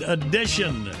 limited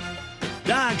edition,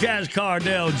 Diecast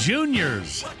Cardell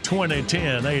Jr.'s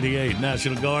 2010 88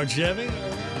 National Guard Chevy.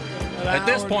 At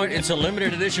this point, it's a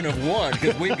limited edition of one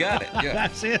because we've got it. Yeah.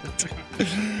 That's it.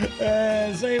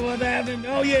 See what happened?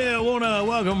 Oh, yeah, I want to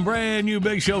welcome brand new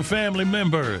Big Show family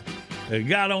member. They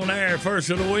got on air first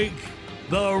of the week.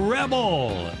 The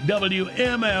Rebel,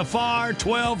 WMFR,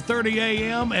 1230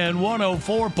 AM and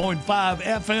 104.5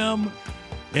 FM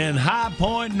in High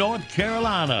Point, North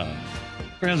Carolina.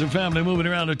 Friends and family moving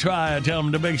around to try. Tell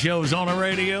them the Big Show's on the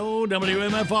radio.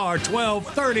 WMFR,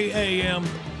 1230 AM,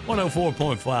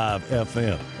 104.5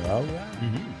 FM. All right.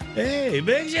 Mm-hmm. Hey,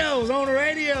 Big Show's on the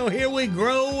radio. Here we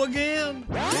grow again.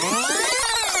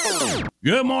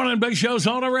 Good morning, Big Show's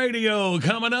on the radio.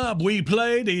 Coming up, we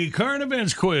play the current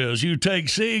events quiz. You take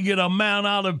C, get a Mount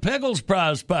Olive Pickles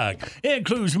prize pack. It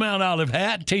includes Mount Olive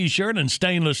hat, T-shirt, and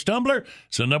stainless tumbler.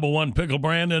 It's the #1 pickle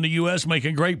brand in the U.S.,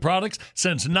 making great products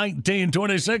since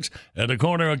 1926. At the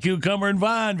corner of Cucumber and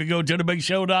Vine, if you go to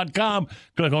thebigshow.com,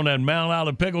 click on that Mount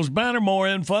Olive Pickles banner, more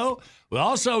info. We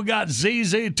also got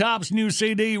ZZ Top's new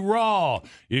CD, Raw.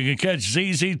 You can catch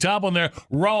ZZ Top on their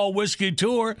Raw Whiskey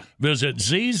Tour. Visit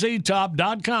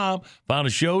zztop.com. Find a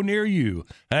show near you.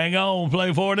 Hang on,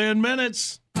 play for it in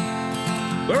minutes.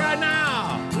 But right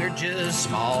now, we're just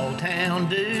small-town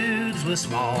dudes with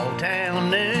small-town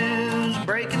news.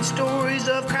 Breaking stories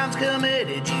of crimes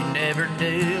committed you never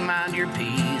do. Mind your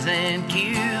P's and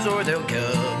Q's or they'll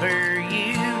cover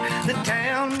you. The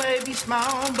town may be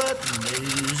small, but the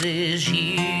news is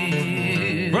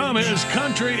huge. From his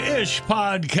Country-ish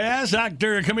podcast,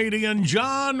 actor-comedian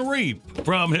John Reep.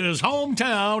 From his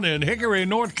hometown in Hickory,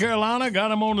 North Carolina. Got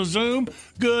him on the Zoom.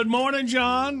 Good morning,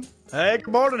 John. Hey,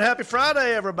 good morning. Happy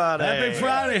Friday, everybody. Happy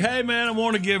Friday. Hey, man, I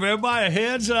want to give everybody a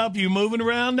heads up. You moving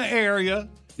around the area.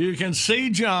 You can see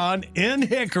John in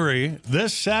Hickory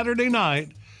this Saturday night.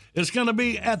 It's going to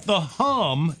be at the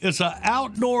Hum. It's an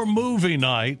outdoor movie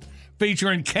night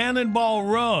featuring Cannonball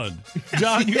Run.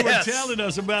 John, you were telling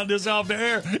us about this off the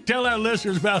air. Tell our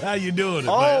listeners about how you're doing it,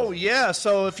 man. Yeah.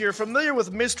 So if you're familiar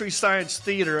with Mystery Science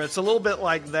Theater, it's a little bit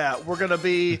like that. We're going to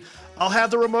be... I'll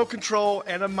have the remote control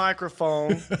and a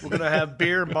microphone. We're going to have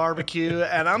beer and barbecue,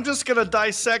 and I'm just going to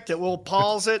dissect it. We'll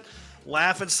pause it,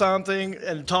 laugh at something,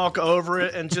 and talk over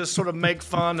it, and just sort of make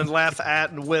fun and laugh at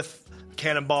and with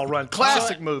Cannonball Run.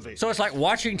 Classic movie. So it's like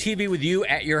watching TV with you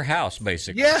at your house,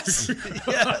 basically. Yes.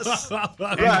 Yes.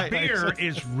 And beer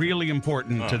is really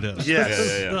important to this.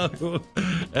 Yes.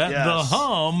 At the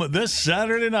Hum this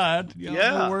Saturday night. You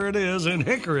know where it is in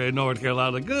Hickory, North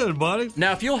Carolina. Good, buddy.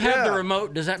 Now, if you'll have the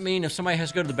remote, does that mean if somebody has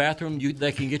to go to the bathroom,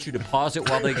 they can get you to pause it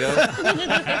while they go?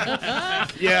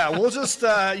 Yeah, we'll just,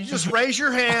 you just raise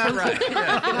your hand. Right.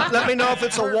 Yeah. Let me know if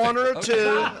it's a 1 or a 2.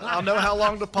 I'll know how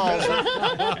long to pause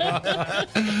it.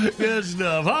 Good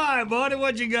stuff. Hi, buddy.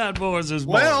 What you got for us this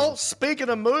morning? Well, speaking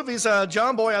of movies,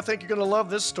 John Boy, I think you're going to love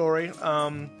this story.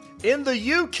 In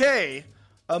the UK,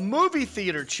 a movie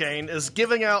theater chain is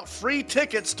giving out free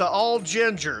tickets to all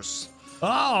gingers.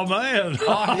 Oh, man.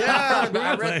 Yeah,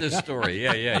 I read this story.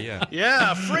 Yeah.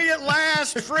 Yeah, free at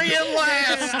last, free at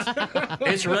last.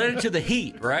 It's related to the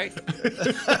heat, right?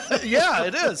 Yeah,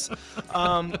 it is.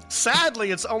 Sadly,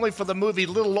 it's only for the movie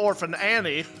Little Orphan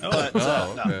Annie. But,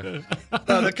 okay.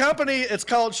 The company, it's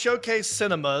called Showcase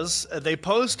Cinemas. They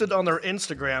posted on their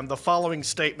Instagram the following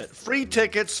statement: free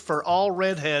tickets for all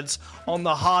redheads on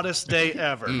the hottest day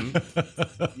ever.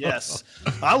 Yes.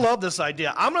 I love this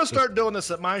idea. I'm going to start doing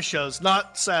this at my shows.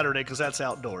 Not Saturday because that's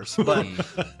outdoors, but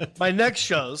my next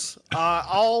shows,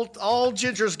 all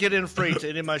gingers get in free to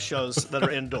any of my shows that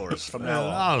are indoors from now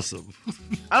on. Awesome.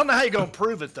 I don't know how you're going to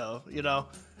prove it, though. You know,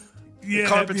 the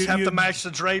carpets have to match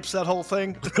the drapes, that whole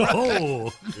thing.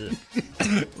 Oh,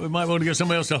 we might want to get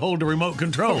somebody else to hold the remote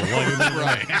control.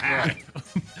 Right.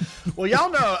 Well, y'all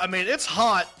know, I mean, it's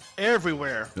hot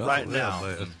everywhere right now.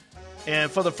 Man.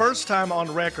 And for the first time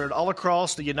on record, all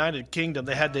across the United Kingdom,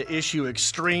 they had to issue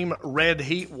extreme red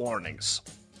heat warnings,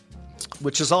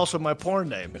 which is also my porn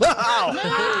name. The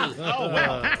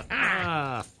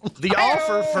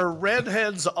offer for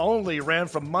redheads only ran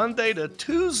from Monday to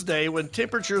Tuesday when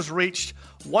temperatures reached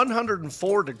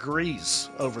 104 degrees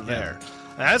over there.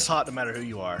 That's hot no matter who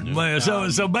you are. Man,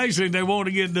 so basically they want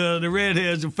to get the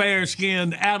redheads, the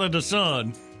fair-skinned, out of the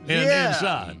sun. And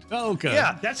inside. Okay.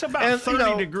 Yeah, that's about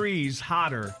 30 degrees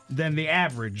hotter than the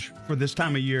average for this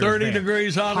time of year. 30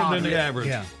 degrees hotter than the average.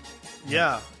 Yeah.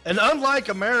 Yeah. And unlike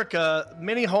America,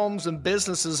 many homes and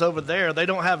businesses over there, they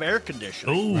don't have air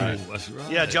conditioning. Oh, that's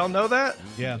right. Yeah, did y'all know that?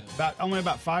 Yeah, only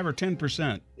about 5 or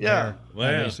 10%. Yeah.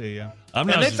 AC, And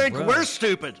they think we're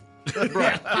stupid.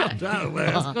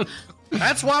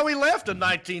 That's why we left in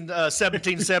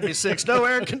 1776. No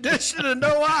air conditioning and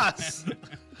no ice.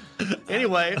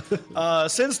 Anyway,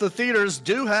 since the theaters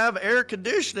do have air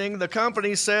conditioning, the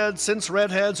company said since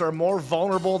redheads are more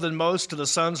vulnerable than most to the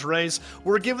sun's rays,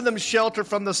 we're giving them shelter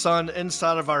from the sun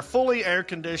inside of our fully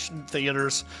air-conditioned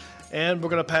theaters. And we're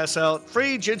going to pass out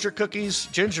free ginger cookies,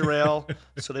 ginger ale,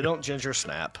 so they don't ginger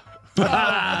snap.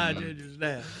 Ginger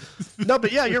snap. No,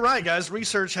 but yeah, you're right, guys.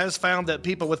 Research has found that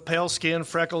people with pale skin,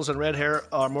 freckles, and red hair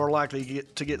are more likely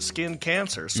to get skin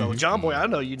cancer. So, John Boy, I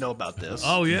know you know about this.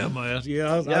 Oh, yeah, man.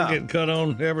 Yeah, I get cut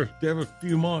on every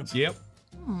few months. Yep.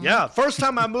 Yeah, first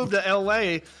time I moved to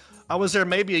L.A., I was there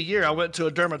maybe a year. I went to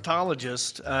a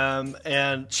dermatologist,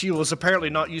 and she was apparently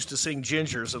not used to seeing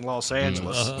gingers in Los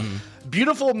Angeles.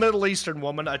 Beautiful Middle Eastern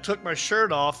woman. I took my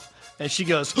shirt off, and she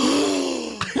goes,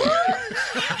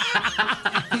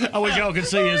 I wish y'all could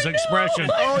see his expression.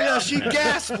 Oh, yeah, she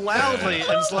gasped loudly.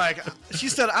 And it's like, she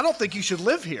said, I don't think you should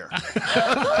live here.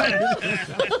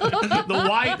 The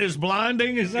white is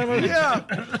blinding? Is that what Yeah.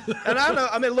 And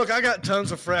I mean, look, I got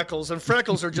tons of freckles, and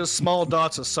freckles are just small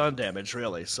dots of sun damage,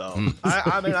 really. So,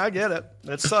 I mean, I get it.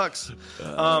 It sucks.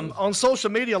 On social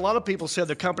media, a lot of people said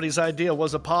the company's idea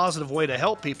was a positive way to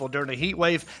help people during a heat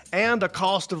wave and a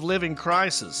cost of living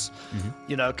crisis.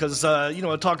 You know, because,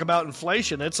 talk about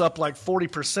inflation, it's up like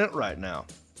 40% right now.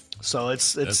 So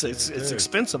it's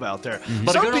expensive out there.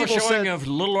 But a good old showing of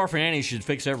Little Orphan Annie should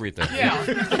fix everything. Yeah.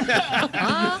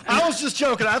 I was just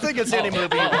joking. I think it's any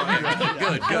movie you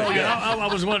want. Good. I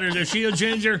was wondering, is she a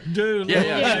ginger dude?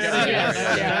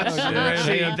 Yeah.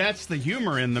 See, that's the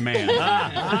humor in the man.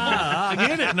 I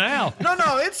get it now.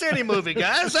 No, it's any movie,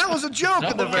 guys. That was a joke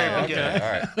in the very beginning. Okay,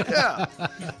 all right. Yeah.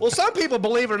 Well, some people,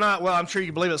 believe it or not, well, I'm sure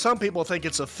you believe it, some people think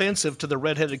it's offensive to the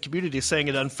redheaded community, saying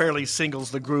it unfairly singles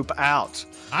the group out.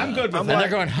 I'm good with And that. they're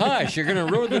going, hush, you're going to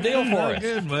ruin the deal for us.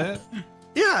 Good, man.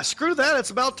 Yeah, screw that. It's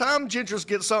about time gingers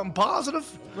get something positive.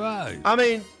 Right. I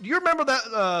mean, you remember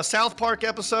that South Park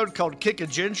episode called Kick a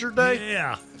Ginger Day?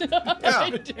 Yeah.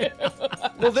 Yeah.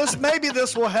 Well, maybe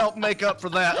this will help make up for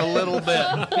that a little bit.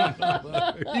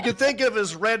 You can think of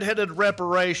as redheaded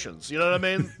reparations. You know what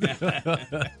I mean?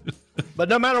 But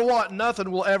no matter what,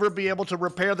 nothing will ever be able to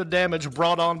repair the damage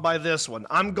brought on by this one.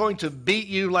 I'm going to beat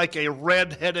you like a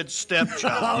red-headed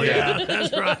stepchild. Oh, yeah,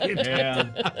 that's right.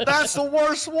 Yeah. That's the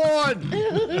worst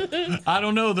one. I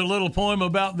don't know, the little poem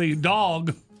about the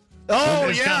dog. Oh,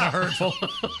 It's kind of hurtful.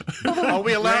 Are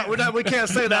we allowed? We can't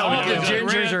say that one. The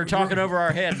gingers are talking over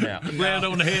our head now. Red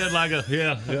on the head like a,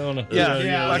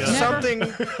 like something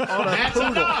on a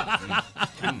poodle.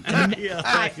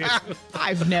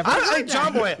 I've never heard Hey, that.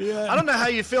 John Boy, I don't know how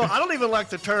you feel. I don't even like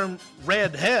the term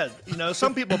red head. You know,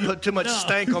 some people put too much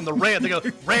stank on the red. They go,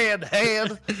 red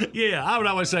head. Yeah, I would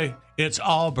always say, it's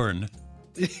Auburn.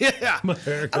 Yeah.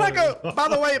 And I go, by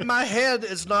the way, my head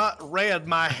is not red.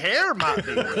 My hair might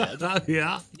be red.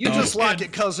 Yeah. You just like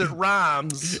it because it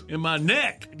rhymes. In my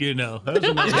neck, That's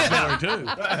another story, too.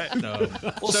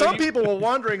 Well, some people were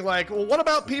wondering, like, well, what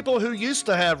about people who used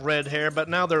to have red hair, but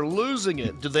now they're losing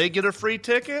it? Do they get a free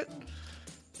ticket?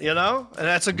 You know? And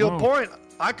that's a good point.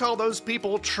 I call those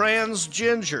people trans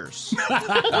gingers.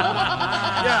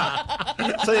 Yeah.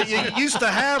 So you used to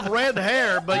have red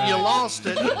hair, but you lost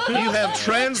it. You have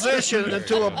transitioned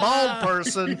into a bald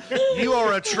person. You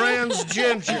are a trans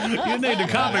ginger. You need to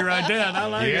copyright that. I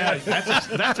like it.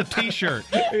 That's a T-shirt.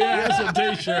 Yeah, that's a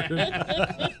T-shirt.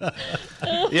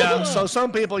 Yeah, so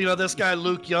some people, this guy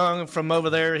Luke Young from over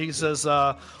there, he says,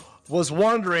 was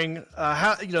wondering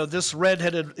how this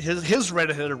redheaded his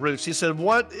redheaded roots. He said,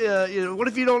 "What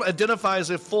if you don't identify as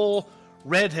a full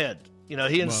redhead?"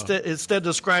 He instead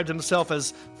described himself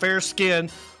as fair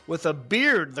skinned with a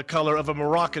beard the color of a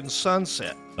Moroccan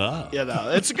sunset.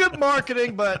 It's a good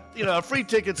marketing, but free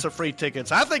tickets are free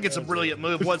tickets. I think it's a brilliant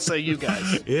move. What say you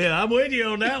guys? Yeah, I'm with you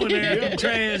on that one there.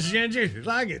 Transgender,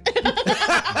 like it.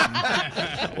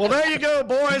 Well, there you go,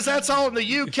 boys. That's all in the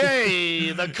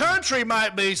UK. The country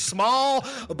might be small,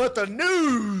 but the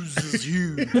news is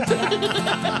huge. The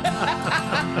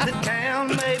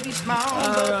town may be small.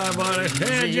 All right, buddy.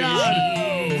 Hey,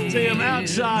 John. See him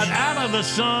outside, out of the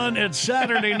sun. It's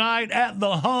Saturday night at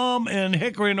the Hum in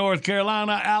Hickory, North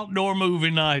Carolina. Outdoor movie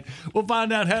night. We'll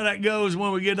find out how that goes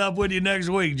when we get up with you next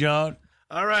week, John.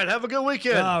 All right, have a good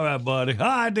weekend. All right, buddy. All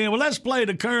right, then. Well, let's play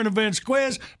the current events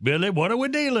quiz. Billy, what are we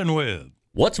dealing with?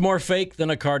 What's more fake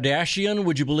than a Kardashian?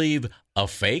 Would you believe a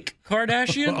fake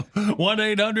Kardashian?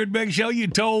 1-800-BIG-SHOW, you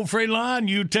toll-free line.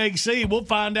 You take C. We'll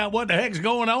find out what the heck's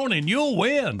going on, and you'll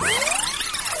win.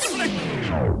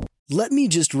 Let me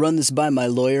just run this by my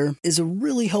lawyer is a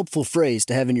really helpful phrase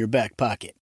to have in your back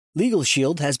pocket. Legal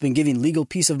Shield has been giving legal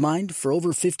peace of mind for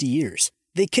over 50 years.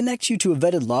 They connect you to a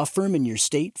vetted law firm in your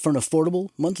state for an affordable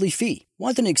monthly fee.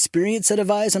 Want an experienced set of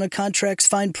eyes on a contract's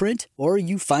fine print? Or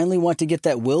you finally want to get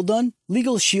that will done?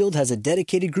 Legal Shield has a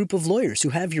dedicated group of lawyers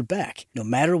who have your back, no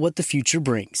matter what the future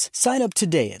brings. Sign up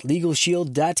today at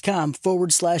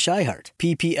LegalShield.com/iHeart.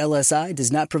 PPLSI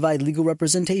does not provide legal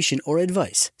representation or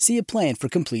advice. See a plan for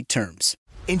complete terms.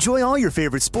 Enjoy all your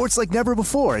favorite sports like never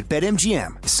before at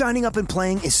BetMGM. Signing up and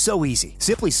playing is so easy.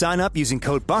 Simply sign up using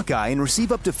code Buckeye and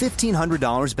receive up to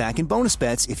 $1,500 back in bonus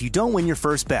bets if you don't win your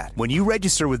first bet. When you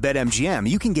register with BetMGM,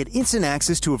 you can get instant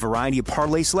access to a variety of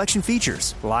parlay selection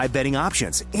features, live betting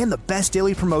options, and the best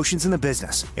daily promotions in the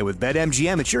business. And with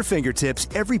BetMGM at your fingertips,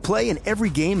 every play and every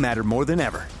game matter more than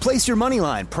ever. Place your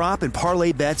moneyline, prop, and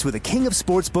parlay bets with the king of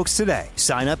sportsbooks today.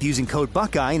 Sign up using code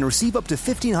Buckeye and receive up to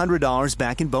 $1,500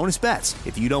 back in bonus bets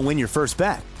if you don't win your first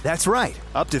bet. That's right,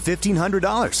 up to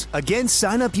 $1,500. Again,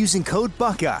 sign up using code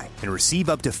Buckeye and receive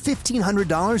up to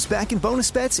 $1,500 back in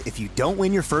bonus bets if you don't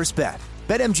win your first bet.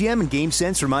 BetMGM and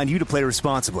GameSense remind you to play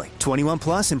responsibly. 21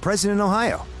 plus and present in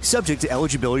Ohio. Subject to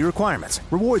eligibility requirements.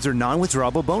 Rewards are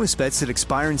non-withdrawable bonus bets that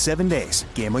expire in 7 days.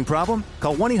 Gambling problem?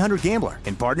 Call 1-800-GAMBLER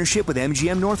in partnership with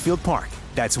MGM Northfield Park.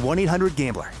 That's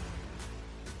 1-800-GAMBLER.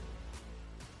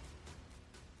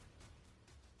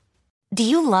 Do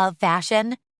you love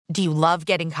fashion? Do you love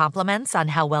getting compliments on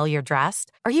how well you're dressed?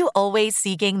 Are you always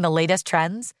seeking the latest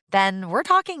trends? Then we're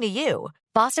talking to you.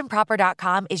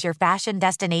 BostonProper.com is your fashion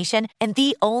destination and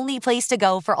the only place to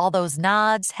go for all those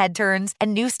nods, head turns,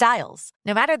 and new styles.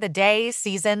 No matter the day,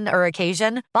 season, or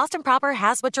occasion, Boston Proper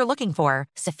has what you're looking for.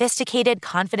 Sophisticated,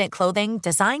 confident clothing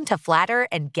designed to flatter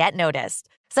and get noticed.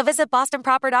 So visit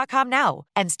BostonProper.com now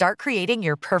and start creating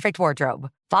your perfect wardrobe.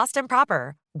 Boston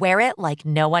Proper. Wear it like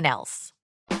no one else.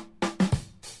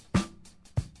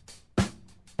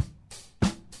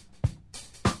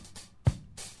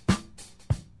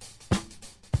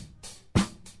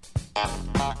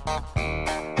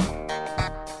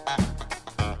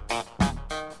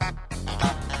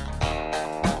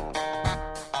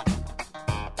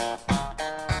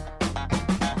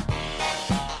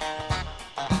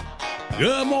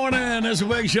 Good morning. It's a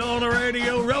big show on the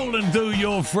radio rolling through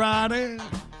your Friday.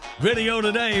 Video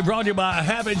today brought to you by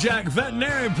Happy Jack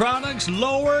Veterinary Products.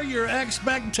 Lower your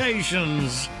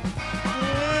expectations.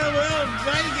 Yeah, well,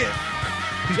 thank it.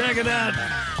 Check it out.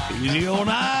 Easy on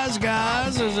eyes,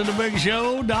 guys. Visit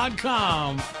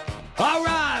thebigshow.com. All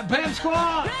right, Pep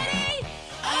Squad. Ready?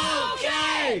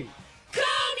 Okay.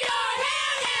 Comb your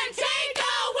hair and take a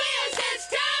whiz. It's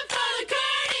time for the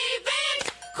current event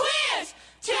quiz.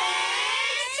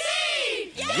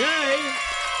 Yay!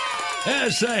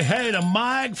 Let's say hey to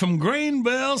Mike from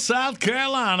Greenville, South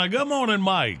Carolina. Good morning,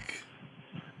 Mike.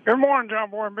 Good morning,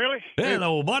 John Boy and Billy.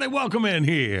 Hello, buddy. Welcome in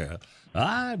here. All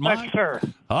right, Mike. Thank you, sir.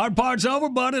 Hard part's over,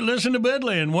 buddy. Listen to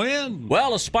Bidley and win.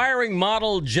 Well, aspiring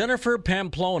model Jennifer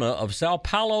Pamplona of Sao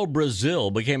Paulo, Brazil,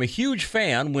 became a huge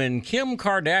fan when Kim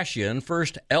Kardashian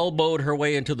first elbowed her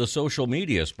way into the social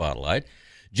media spotlight.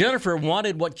 Jennifer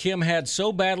wanted what Kim had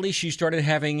so badly she started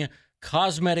having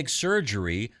cosmetic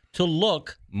surgery to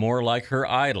look more like her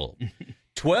idol.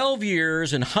 12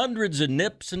 years and hundreds of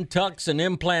nips and tucks and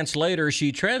implants later,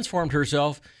 she transformed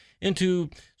herself into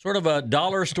sort of a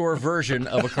dollar store version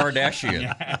of a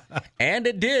Kardashian. And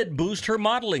it did boost her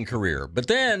modeling career. But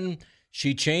then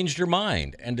she changed her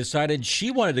mind and decided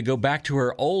she wanted to go back to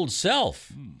her old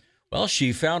self. Well,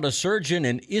 she found a surgeon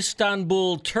in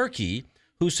Istanbul, Turkey,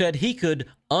 who said he could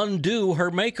undo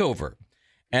her makeover.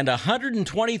 And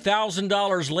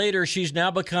 $120,000 later, she's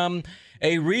now become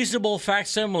a reasonable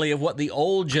facsimile of what the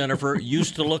old Jennifer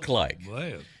used to look like.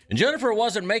 Wow. And Jennifer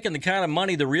wasn't making the kind of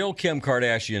money the real Kim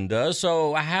Kardashian does,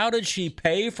 so how did she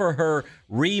pay for her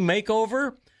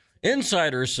re-makeover?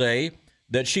 Insiders say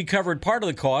that she covered part of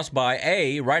the cost by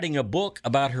A, writing a book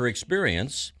about her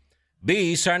experience,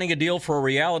 B, signing a deal for a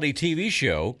reality TV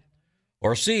show,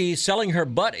 or C, selling her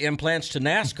butt implants to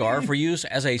NASCAR for use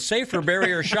as a safer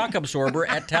barrier shock absorber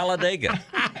at Talladega.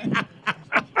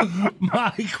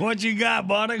 Mike, what you got,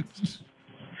 buddy?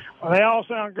 Well, they all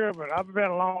sound good, but I've been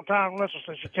a long time listener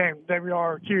since you came to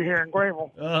WRQ here in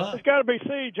Greenville. It's got to be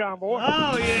C, John Boy.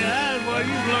 Oh, yeah, that's what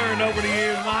you've learned over the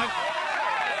years, Mike.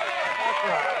 That's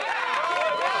right.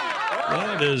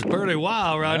 That is pretty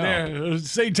wild right there.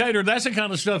 See, Tater, that's the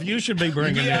kind of stuff you should be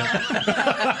bringing in.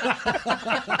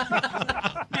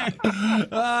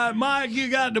 Mike, you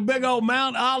got the big old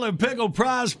Mount Olive Pickle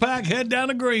Prize Pack. Head down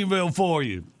to Greenville for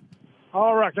you.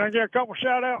 All right, can I get a couple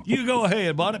shout-outs? You go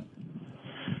ahead, buddy.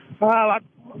 I'd like to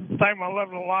thank my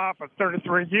lovely wife for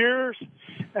 33 years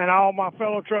and all my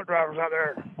fellow truck drivers out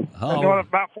there. Been doing it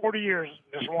about 40 years.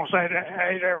 Just want to say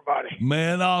hey to everybody.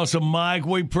 Man, awesome, Mike.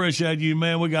 We appreciate you,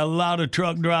 man. We got a lot of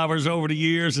truck drivers over the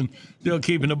years and still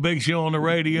keeping the Big Show on the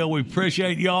radio. We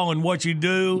appreciate y'all and what you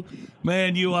do.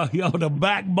 Man, y'all the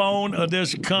backbone of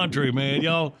this country, man.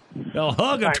 Y'all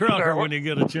hug a trucker when you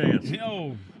get a chance.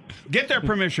 Yo, get their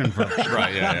permission first.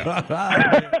 Right, yeah.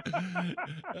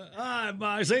 All right,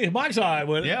 Mike. See, Mike's all right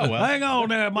with it. Yeah, well. Hang on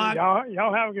there, Mike.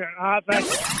 Y'all have a good night. Thank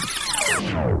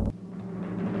you.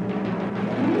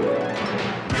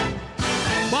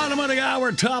 Bottom of the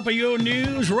hour, top of your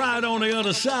news, right on the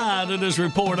other side of this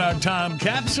report, our time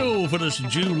capsule for this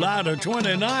July the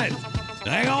 29th.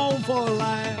 Hang on for a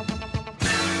laugh.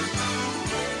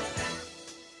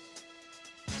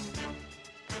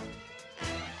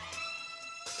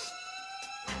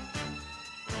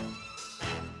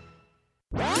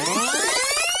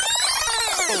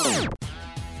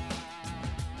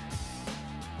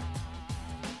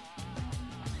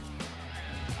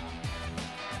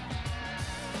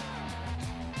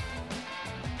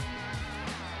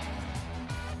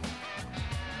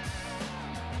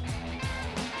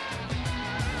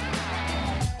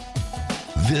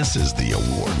 This is the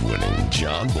award-winning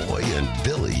John Boy and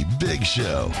Billy Big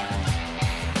Show.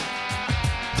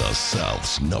 The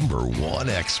South's #1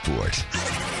 export.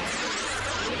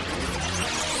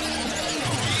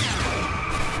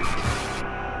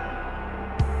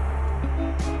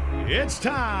 It's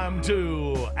time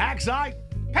to act like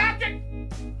Patrick,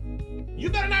 you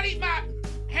better not eat my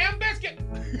ham biscuit.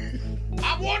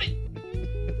 I want it.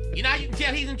 You know how you can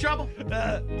tell he's in trouble?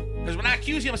 Because when I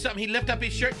accuse him of something, he'd lift up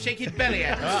his shirt and shake his belly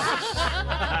at me.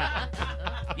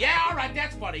 Yeah, all right,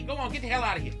 that's funny. Go on, get the hell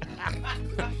out of here.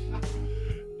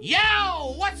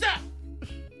 Yo, what's up?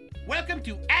 Welcome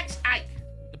to Axe Ike,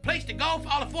 the place to go for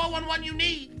all the 411 you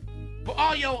need for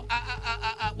all your,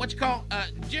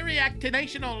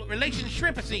 geriatrinational relation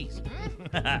shrimpacies.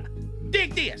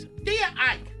 Dig this. Dear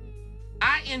Ike,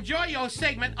 I enjoy your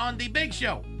segment on The Big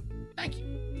Show. Thank you.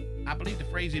 I believe the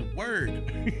phrase is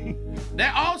word.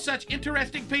 They're all such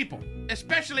interesting people,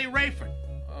 especially Rayford.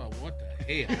 Oh, what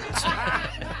the hell?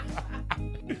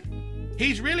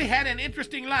 He's really had an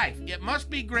interesting life. It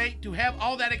must be great to have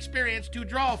all that experience to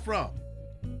draw from.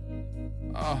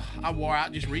 Oh, I wore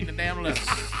out just reading the damn letter.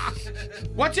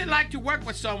 What's it like to work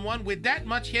with someone with that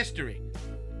much history?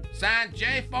 Signed,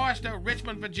 Jay Forrester,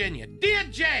 Richmond, Virginia. Dear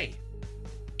Jay,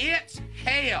 it's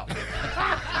hell.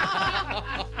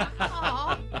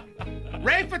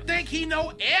 Rayford think he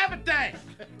know everything.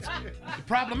 The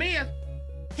problem is,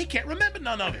 he can't remember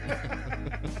none of it.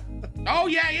 Oh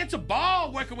yeah, it's a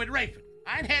ball working with Rayford.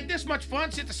 I ain't had this much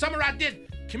fun since the summer I did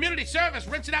community service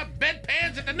rinsing out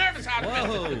bedpans at the Nervous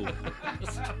Hospital.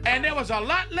 And there was a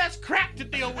lot less crap to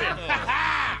deal with.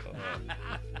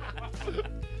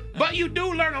 But you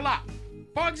do learn a lot.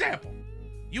 For example,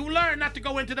 you learn not to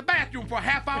go into the bathroom for a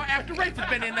half hour after Rayford's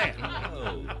been in there.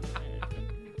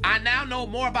 I now know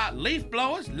more about leaf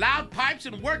blowers, loud pipes,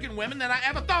 and working women than I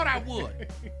ever thought I would.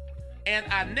 And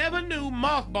I never knew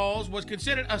mothballs was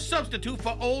considered a substitute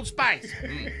for Old Spice.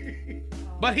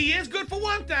 But he is good for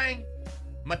one thing.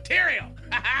 Material.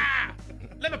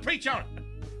 Let me preach on it.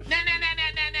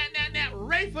 Now.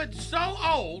 Rayford's so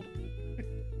old,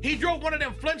 he drove one of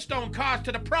them Flintstone cars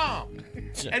to the prom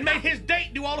and made his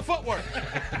date do all the footwork.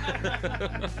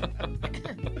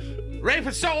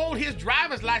 Rayford's so old, his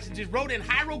driver's license is wrote in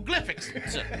hieroglyphics.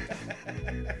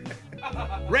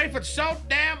 Rayford's so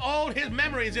damn old, his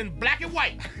memory is in black and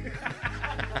white.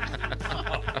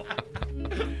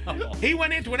 He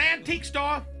went into an antique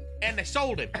store and they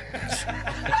sold him.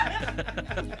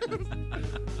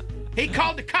 He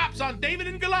called the cops on David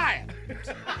and Goliath.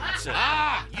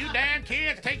 You damn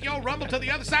kids, take your rumble to the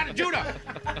other side of Judah.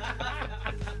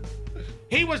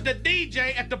 He was the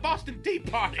DJ at the Boston Tea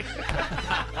Party.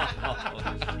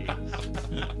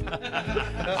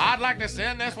 I'd like to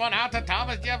send this one out to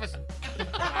Thomas Jefferson.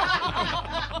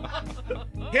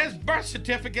 His birth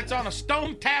certificate's on a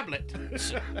stone tablet.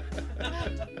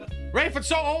 Rayford's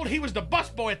so old, he was the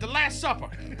busboy at the Last Supper.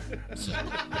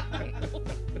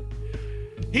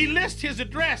 He lists his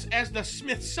address as the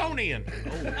Smithsonian.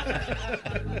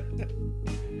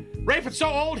 Rayford's so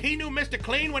old, he knew Mr.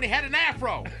 Clean when he had an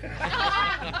afro.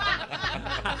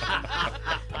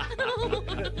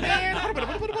 Man,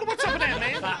 what's up with that,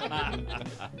 man?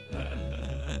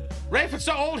 Rayford's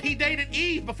so old, he dated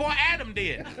Eve before Adam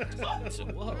did.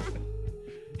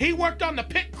 He worked on the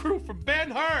pit crew for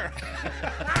Ben-Hur.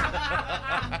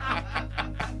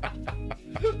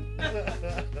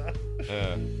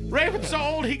 Rayford's so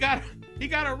old, he got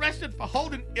arrested for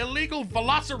holding illegal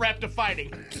velociraptor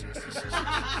fighting.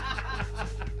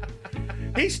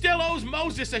 He still owes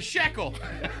Moses a shekel.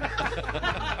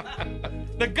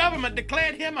 The government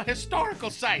declared him a historical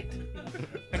site.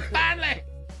 And finally,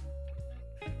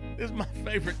 this is my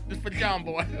favorite. This is for John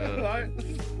Boy.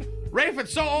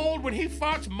 Rayford's so old when he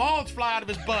farts, moths fly out of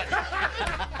his butt.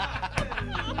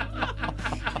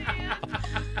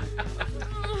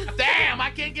 Damn,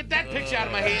 I can't get that picture out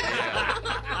of my head.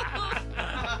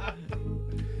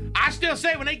 I still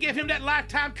say when they give him that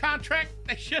lifetime contract,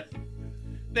 they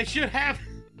should have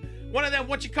one of them,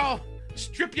 what you call,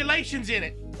 stipulations in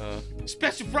it.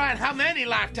 Specifying how many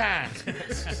lifetimes.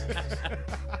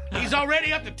 He's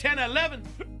already up to 10 or 11,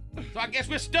 so I guess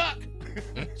we're stuck.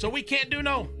 So we can't do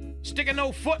no sticking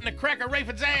no foot in the crack of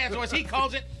Rayford's ass, or as he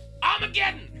calls it,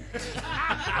 Armageddon.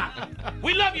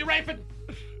 We love you, Rayford.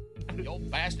 You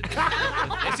old bastard.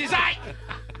 This is Ike.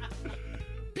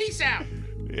 Peace out.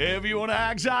 If you want to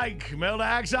axe Ike, mail to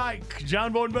axe Ike,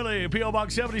 John Boy and Billy, P.O.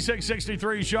 Box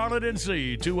 7663, Charlotte,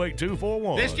 NC,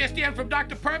 28241. This just in from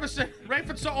Dr. Purvis.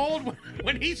 Rayford's so old,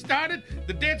 when he started,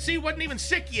 the Dead Sea wasn't even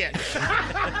sick yet.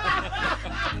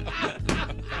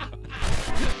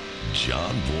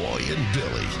 John Boy and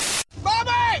Billy.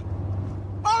 Mommy!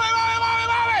 Mommy, mommy, mommy,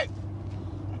 mommy!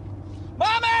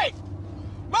 Mommy!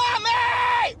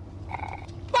 Mommy!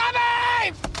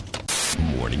 Mommy!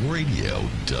 Morning radio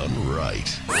done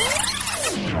right.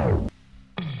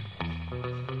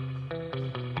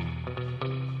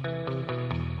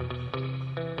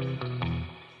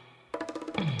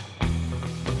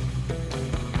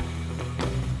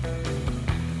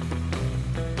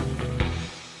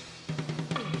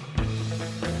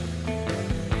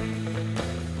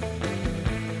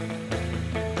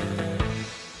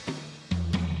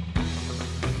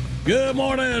 Good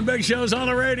morning. Big Show's on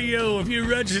the radio. If you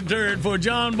registered for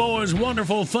John Boy's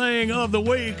wonderful thing of the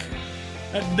week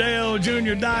at Dale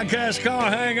Jr. Diecast Car,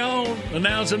 hang on.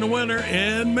 Announcing the winner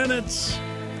in minutes.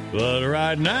 But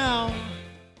right now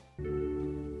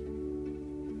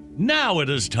it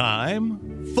is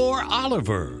time for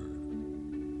Oliver.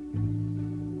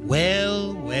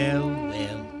 Well, well,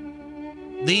 well.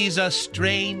 These are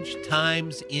strange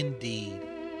times indeed.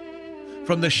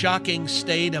 From the shocking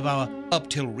state of our up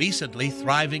till recently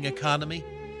thriving economy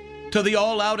to the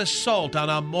all-out assault on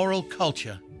our moral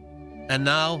culture. And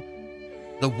now,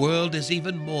 the world is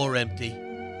even more empty.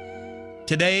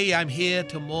 Today, I'm here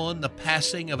to mourn the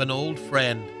passing of an old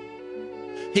friend.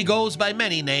 He goes by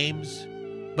many names,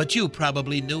 but you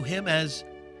probably knew him as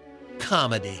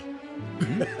Comedy.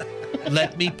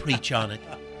 Let me preach on it.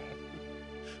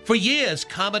 For years,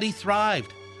 Comedy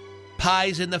thrived.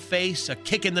 Pies in the face, a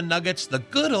kick in the nuggets, the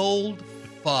good old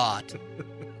fart.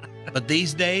 But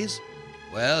these days,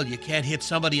 well, you can't hit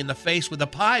somebody in the face with a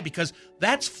pie because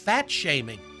that's fat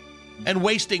shaming. And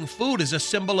wasting food is a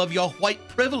symbol of your white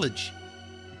privilege.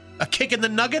 A kick in the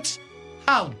nuggets?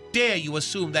 How dare you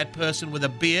assume that person with a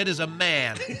beard is a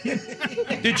man?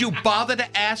 Did you bother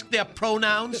to ask their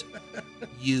pronouns?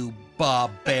 You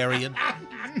barbarian.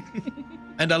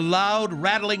 And a loud,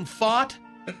 rattling fart?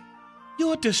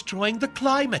 You're destroying the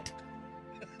climate.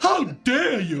 How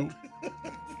dare you?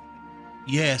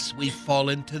 Yes, we fall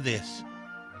into this.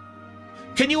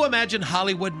 Can you imagine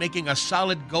Hollywood making a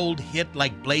solid gold hit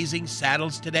like Blazing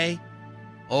Saddles today?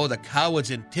 Oh, the cowards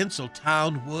in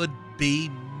Tinseltown would be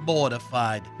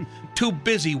mortified. Too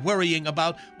busy worrying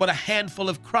about what a handful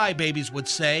of crybabies would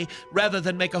say rather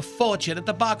than make a fortune at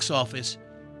the box office.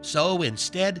 So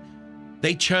instead,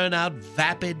 they churn out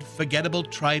vapid, forgettable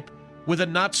tripe with a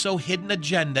not-so-hidden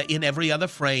agenda in every other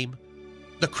frame.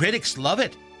 The critics love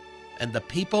it, and the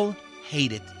people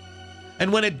hate it.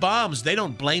 And when it bombs, they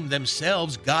don't blame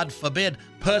themselves. God forbid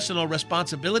personal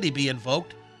responsibility be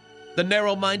invoked. The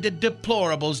narrow-minded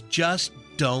deplorables just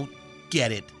don't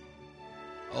get it.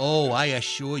 Oh, I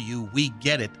assure you, we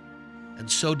get it. And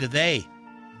so do they.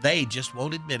 They just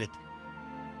won't admit it.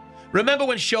 Remember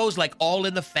when shows like All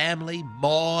in the Family,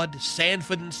 Maude,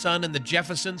 Sanford and Son, and the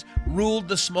Jeffersons ruled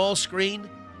the small screen?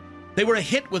 They were a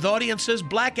hit with audiences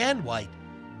black and white.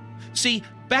 See,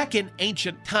 back in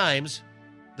ancient times,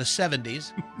 the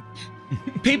 70s,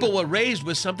 people were raised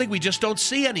with something we just don't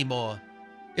see anymore.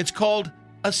 It's called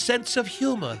a sense of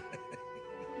humor.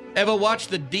 Ever watch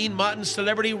the Dean Martin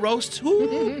celebrity roasts?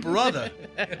 Ooh, brother.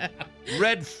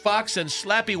 Red Fox and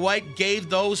Slappy White gave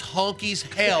those honkies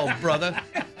hell, brother.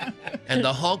 And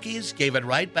the honkies gave it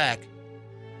right back.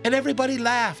 And everybody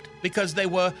laughed because they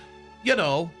were, you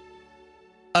know,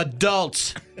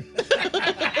 adults.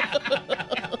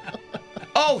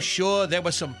 Oh, sure, there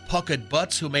were some puckered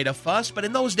butts who made a fuss, but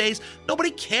in those days,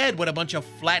 nobody cared what a bunch of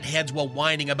flatheads were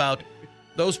whining about.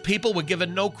 Those people were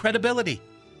given no credibility.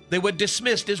 They were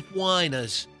dismissed as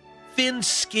whiners,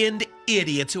 thin-skinned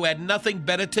idiots who had nothing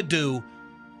better to do.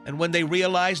 And when they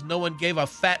realized no one gave a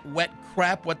fat, wet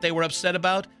crap what they were upset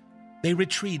about, they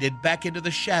retreated back into the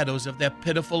shadows of their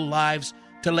pitiful lives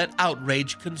to let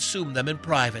outrage consume them in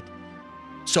private.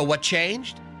 So what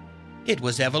changed? It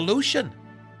was evolution.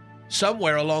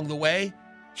 Somewhere along the way,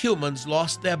 humans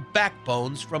lost their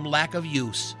backbones from lack of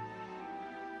use.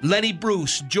 Lenny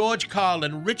Bruce, George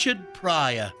Carlin, Richard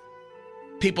Pryor.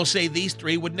 People say these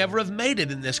three would never have made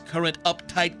it in this current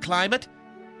uptight climate.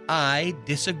 I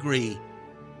disagree.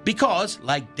 Because,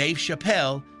 like Dave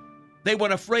Chappelle, they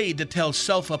weren't afraid to tell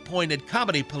self-appointed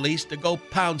comedy police to go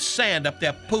pound sand up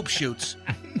their poop chutes.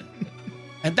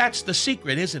 And that's the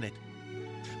secret, isn't it?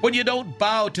 When you don't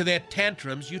bow to their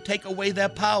tantrums, you take away their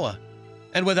power.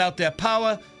 And without their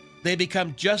power, they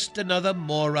become just another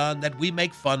moron that we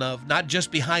make fun of, not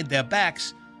just behind their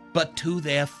backs, but to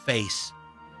their face.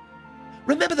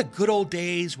 Remember the good old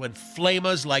days when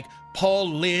flamers like Paul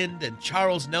Lynde and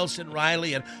Charles Nelson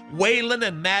Riley and Waylon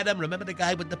and Madam, remember the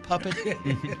guy with the puppet?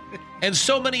 And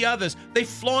so many others, they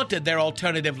flaunted their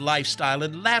alternative lifestyle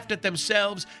and laughed at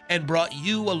themselves and brought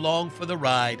you along for the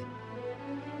ride.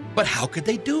 But how could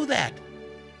they do that?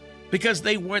 Because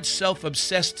they weren't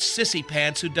self-obsessed sissy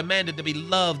pants who demanded to be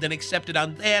loved and accepted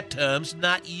on their terms,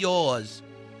 not yours.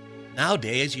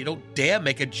 Nowadays, you don't dare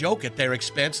make a joke at their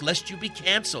expense lest you be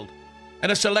canceled.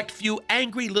 And a select few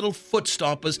angry little foot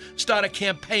stompers start a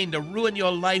campaign to ruin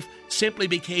your life simply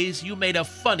because you made a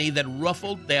funny that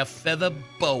ruffled their feather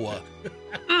boa.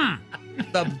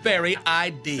 The very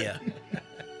idea.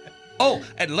 Oh,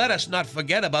 and let us not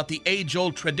forget about the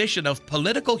age-old tradition of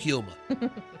political humor.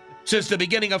 Since the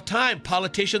beginning of time,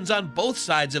 politicians on both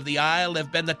sides of the aisle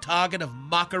have been the target of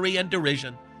mockery and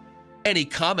derision. Any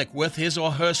comic worth his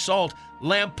or her salt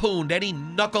lampooned any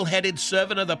knuckle-headed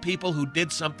servant of the people who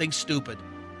did something stupid.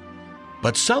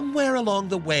 But somewhere along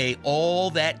the way,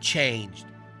 all that changed.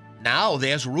 Now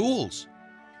there's rules.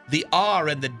 The R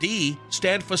and the D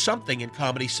stand for something in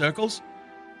comedy circles.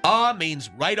 R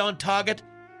means right on target,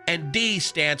 and D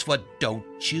stands for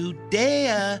don't you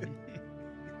dare.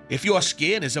 If your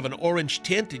skin is of an orange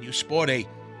tint and you sport a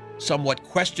somewhat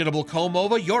questionable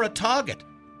comb-over, you're a target.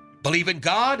 Believe in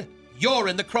God? You're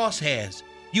in the crosshairs.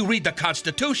 You read the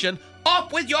Constitution,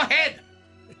 off with your head!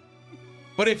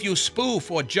 But if you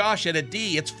spoof or josh at a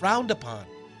D, it's frowned upon.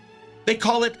 They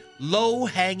call it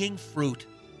low-hanging fruit.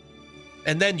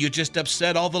 And then you just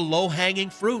upset all the low-hanging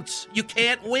fruits. You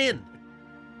can't win.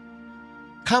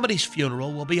 Comedy's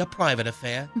funeral will be a private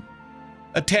affair.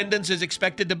 Attendance is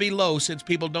expected to be low since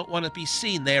people don't want to be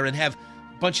seen there and have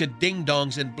a bunch of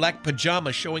ding-dongs in black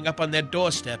pajamas showing up on their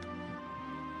doorstep.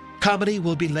 Comedy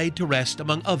will be laid to rest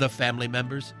among other family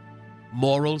members,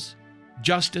 morals,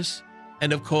 justice,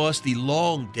 and of course the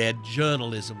long-dead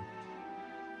journalism.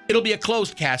 It'll be a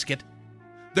closed casket.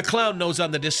 The clown nose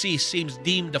on the deceased seems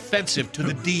deemed offensive to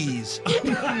the D's.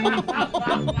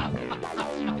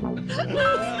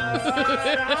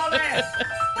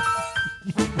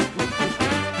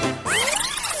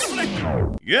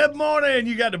 Good morning.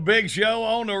 You got the big show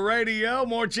on the radio.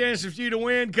 More chances for you to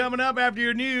win coming up after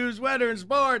your news, weather, and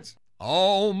sports.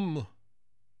 Home.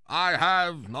 I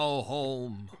have no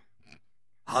home.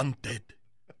 Hunted.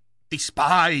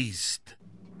 Despised.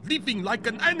 Living like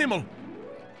an animal.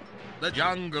 The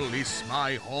jungle is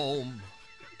my home.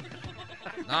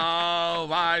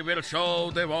 Now I will show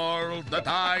the world that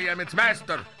I am its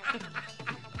master.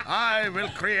 I will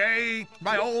create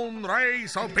my own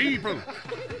race of people.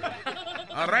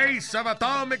 A race of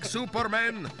atomic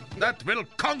supermen that will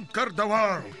conquer the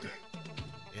world.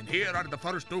 And here are the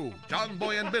first two, John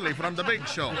Boy and Billy from The Big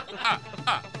Show.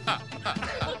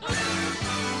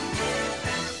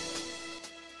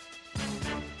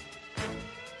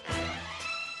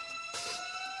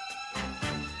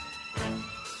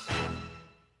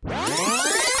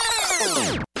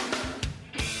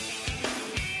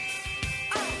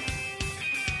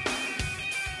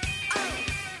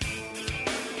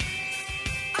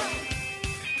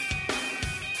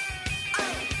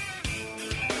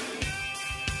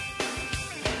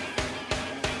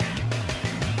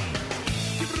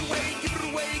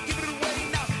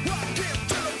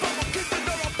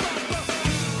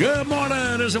 Good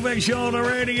morning. It's a big show on the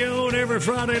radio, and every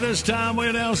Friday this time we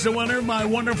announce the winner, my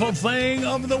wonderful thing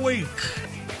of the week.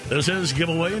 This is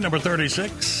giveaway number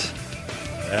 36.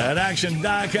 At Action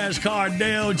Diecast Card,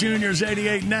 Dale Jr.'s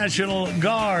 88 National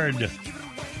Guard.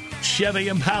 Chevy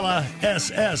Impala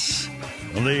SS,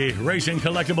 the Racing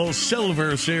Collectibles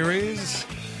Silver Series.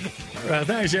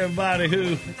 Thanks, everybody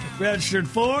who registered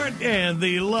for it. And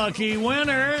the lucky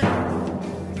winner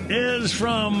is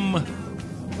from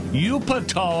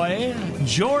Eupatoy,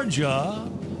 Georgia.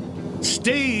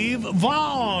 Steve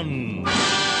Vaughn.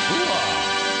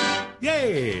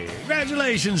 Yay!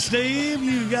 Congratulations, Steve.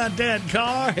 You got that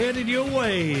car headed your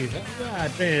way. All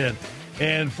right, then.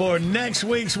 And for next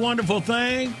week's wonderful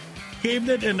thing, keeping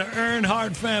it in the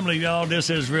Earnhardt family, y'all. This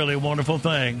is really a wonderful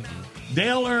thing.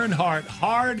 Dale Earnhardt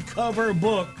hardcover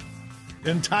book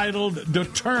entitled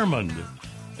Determined.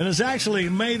 And it's actually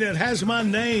made, it has my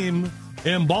name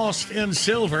embossed in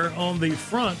silver on the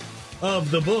front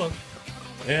of the book.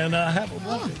 And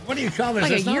what do you call this?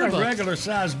 Like it's a not yearbook. a regular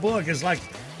size book. It's like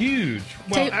huge.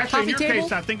 Well, actually, in your table?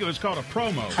 case, I think it was called a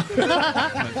promo.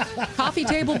 Coffee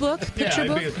table book, picture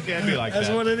book. It'd be like That's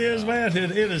that. what it is, man.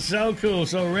 It is so cool.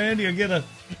 So, Randy, you'll get a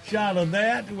shot of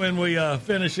that when we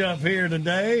finish up here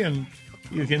today, and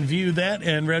you can view that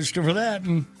and register for that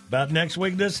and about next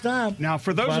week this time. Now,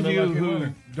 for those Find of a you lucky who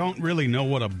winner. don't really know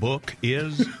what a book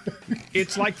is,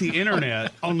 it's like the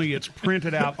internet, only it's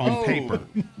printed out on paper,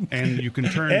 and you can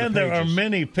turn And the there are pages.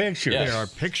 many pictures. There are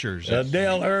pictures. A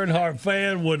Dale Earnhardt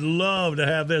fan would love to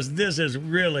have this. This is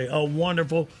really a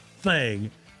wonderful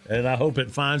thing, and I hope it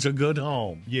finds a good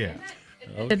home. Yeah.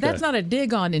 Okay. That's not a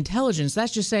dig on intelligence.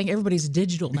 That's just saying everybody's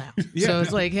digital now. So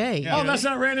it's like, hey. Oh, that's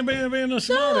not Randy being a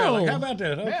smart aleck. How about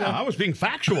that? Okay. Yeah, I was being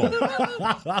factual.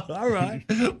 All right.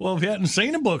 Well, if you hadn't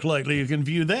seen a book lately, you can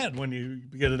view that when you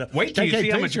get it up. Wait till you Take a see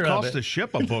how much it picture of costs to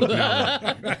ship a book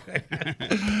now.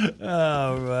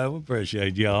 All right. We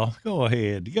appreciate y'all. Go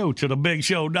ahead. Go to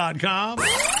thebigshow.com.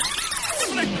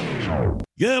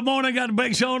 Good morning. Got the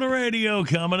Big Show on the radio.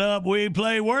 Coming up, we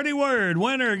play Wordy Word.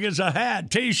 Winner gets a hat,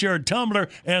 T-shirt, tumbler,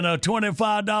 and a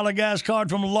 $25 gas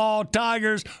card from Law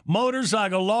Tigers,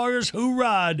 motorcycle lawyers who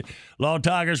ride. Law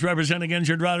Tigers representing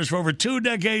injured riders for over 2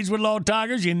 decades with Law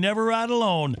Tigers. You never ride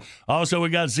alone. Also, we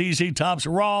got ZZ Top's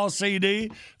Raw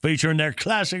CD featuring their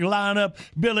classic lineup,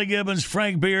 Billy Gibbons,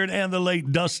 Frank Beard, and the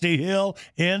late Dusty Hill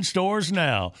in stores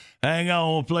now. Hang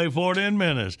on, we'll play for it in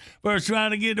minutes. First,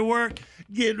 trying to get to work,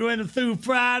 get ready through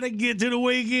Friday, get to the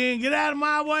weekend, get out of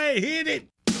my way, hit it.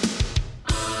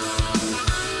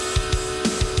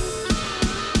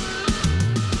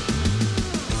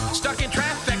 Stuck in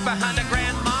traffic behind a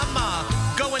grandmama,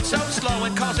 going so slow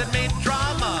and causing me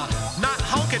drama. Not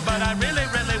honking, but I really,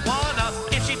 really wanna.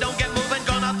 If she don't get moving,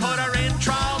 gonna put her in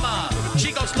trauma.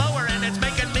 She goes slower and it's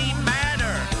making me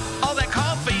madder. All that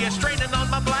coffee is straining on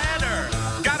my bladder.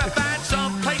 Gotta find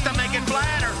some place to make it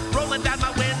flatter. Rolling down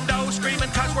my window,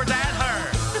 screaming cuss words at her.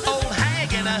 Old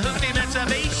hag in a hoopty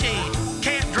Mitsubishi.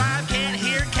 Can't drive, can't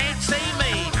hear, can't see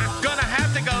me. Gonna have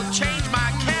to go change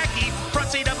my khaki. Front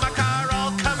seat of my car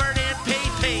all covered in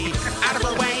pee-pee. Out of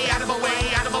my way, out of my way,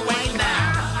 out of my way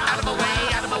now. Out of my way,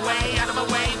 out of my way, out of my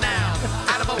way now.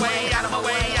 Out of my way, out of my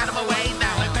way, out of my way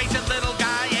now. Impatient little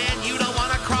guy, and you don't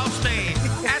wanna cross me.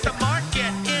 At the market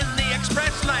in the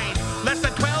express lane, less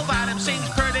than 12 items seems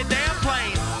pretty damn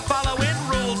plain. Following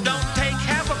rules don't take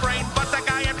half a brain, but the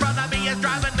guy in front of me is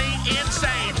driving me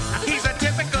insane. He's a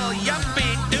typical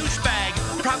yuppie douchebag,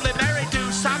 probably married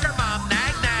to soccer mom,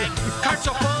 nag nag. Cart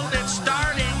so full it's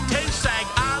starting to sag.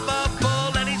 I'm a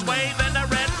bull and he's waving a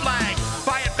red flag.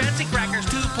 Buying fancy crackers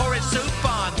to pour his soup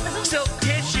on, silk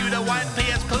tissue to wipe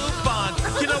his poop on.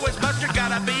 You know his mustard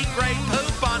got a big gray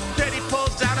poop on. Then he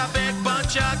pulls out a big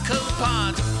bunch of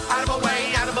coupons. Out of my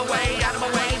way, out of my way, out of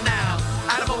my way now.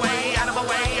 Out of my way, out of my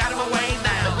way, out of my way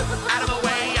now. Out of my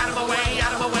way, out of my way,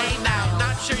 out of my way now.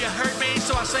 Not sure you heard me,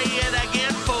 so I'll say it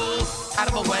again, fool. Out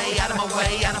of my way, out of my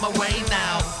way, out of my way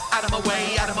now. Out of my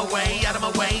way, out of my way, out of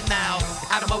my way now.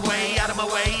 Out of my way, out of my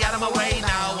way, out of my way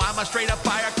now. I'm a straight up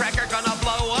firecracker, gonna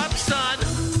blow up, son.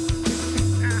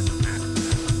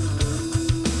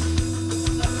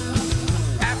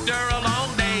 After a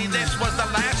long day, this was the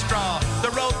last straw. The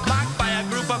road blocked by a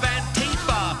group of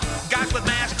Antifa. Guys with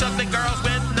masks, ugly girls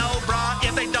with no bra.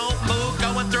 If they don't move,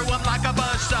 going through them like a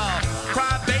buzzsaw.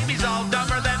 Cry babies all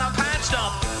dumber than a pine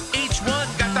stump. Each one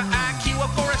got the IQ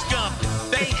of Forrest Gump.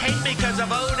 They hate me cause I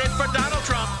voted for Donald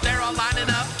Trump. They're all lining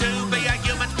up to be a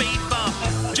human speed bump.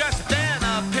 Just then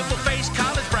a pimple-faced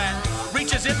college brat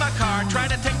reaches in my car trying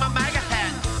to take my MAGA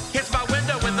hat. Hits my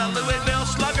window with a Louisville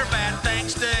slugger bat.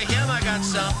 Thanks to him I got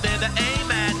something to aim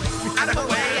at. Out of my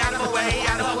way, out of my way,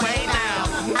 out of my way now.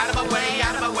 Out of my way,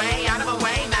 out of my way, out of my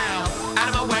way now. Out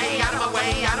of my way, out of my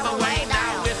way, out of my way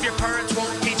now. If your parents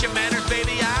won't teach you manners,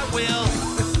 baby, I will.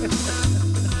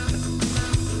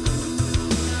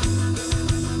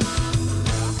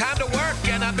 Time to work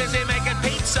and I'm busy making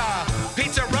pizza.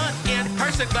 Pizza run in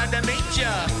person, glad to meet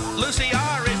ya. Lucy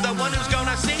R is the one who's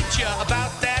gonna seat ya. About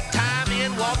that time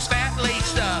in walks Fat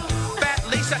Lisa. Fat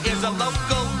Lisa is a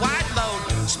local white load.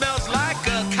 Smells like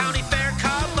a county fair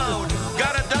commode.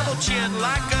 Got a double chin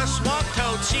like a swamp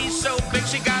toad. She's so big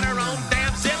she got her own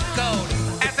damn zip code.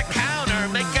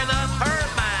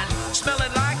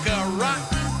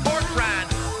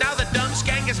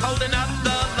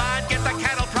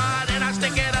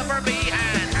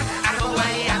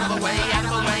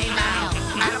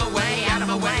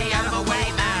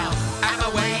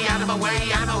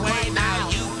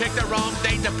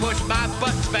 my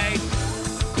butt spade.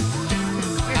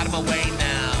 Out of my way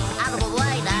now. Out of my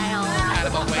way now. Out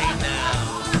of my way now.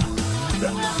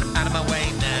 Out of my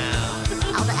way now.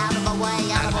 Out of my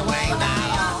way, out of my way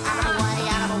now. Out of my way,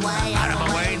 out of my way, Out of my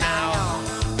way now.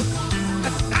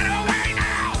 Out of my way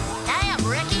now. Damn,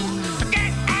 Ricky.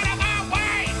 Get out of my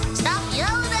way. Stop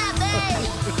yelling at me.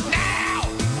 Now.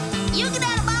 You get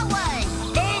out of my way.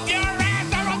 Move your ass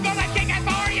or I'm gonna kick it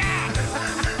for ya.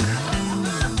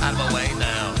 Out of my way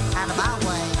now. Out of my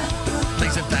way.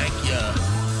 Lisa, thank you.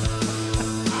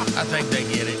 I think they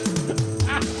get it.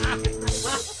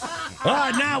 All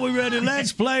right, now we're ready.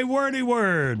 Let's play Wordy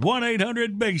Word.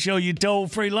 1-800-BIG-SHOW, you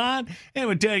toll-free line. And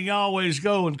we tell you always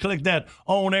go and click that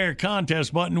on-air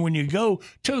contest button when you go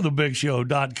to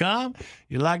thebigshow.com.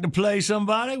 You like to play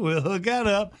somebody? We'll hook that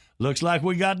up. Looks like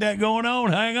we got that going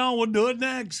on. Hang on, we'll do it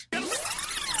next.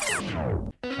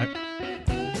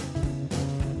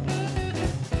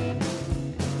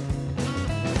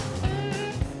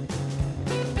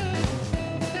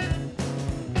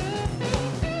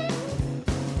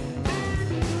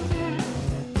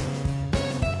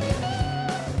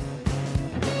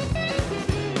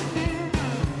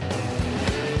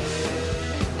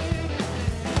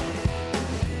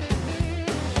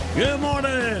 Good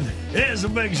morning. It's the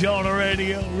Big Show on the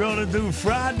radio, running through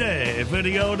Friday.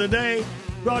 Video today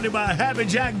brought to you by Happy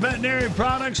Jack Veterinary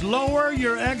Products. Lower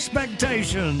your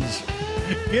expectations.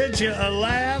 Get you a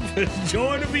laugh.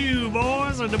 Enjoy the view,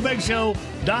 boys, at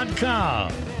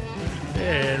thebigshow.com.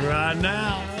 And right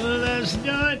now, let's do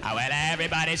it. Oh, well,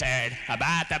 everybody's heard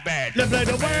about the bird. Let's play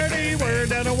the wordy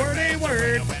word and a wordy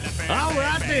word. All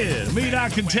right, then. Meet our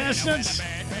contestants.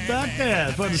 How about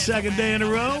that? For the second day in a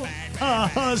row, a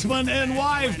husband and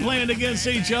wife playing against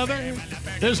each other.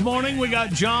 This morning, we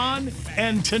got John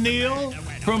and Tennille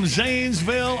from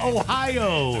Zanesville,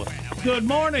 Ohio. Good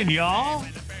morning, y'all.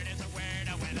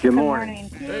 Good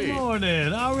morning. Good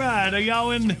morning. All right. Are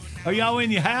y'all in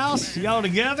your house? Y'all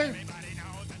together?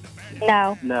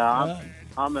 No. No,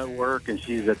 I'm at work and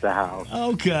she's at the house.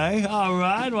 Okay. All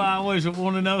right. Well, I always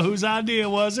want to know whose idea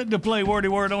was it to play Wordy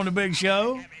Word on the Big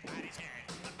Show?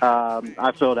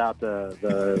 I filled out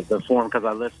the form because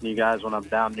I listen to you guys when I'm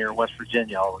down near West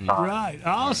Virginia all the time. Right.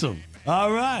 Awesome.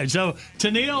 All right. So,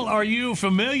 Tennille, are you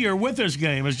familiar with this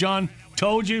game? Has John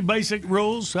told you basic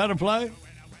rules, how to play?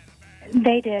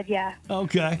 They did, yeah.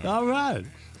 Okay. All right.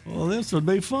 Well, this would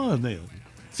be fun then.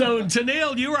 So,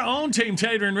 Tennille, you were on Team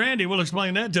Tater and Randy. We'll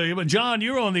explain that to you. But, John,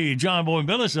 you're on the John Boy and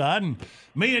Billy side. And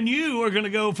me and you are going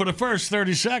to go for the first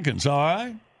 30 seconds, all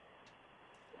right?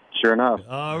 Sure enough.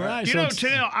 All right. You know,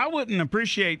 Tennille, I wouldn't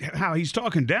appreciate how he's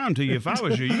talking down to you if I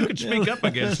was you. You could speak up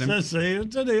against him. Let's see.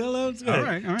 Tennille, that's all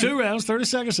right. 2 rounds, 30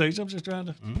 seconds each. I'm just trying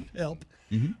to help.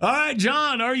 All right,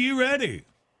 John, are you ready?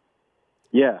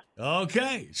 Yeah.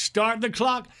 Okay. Start the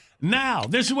clock now.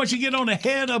 This is what you get on a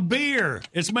head of beer.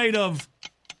 It's made of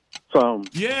foam.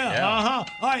 Yeah. Uh-huh.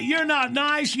 All right. You're not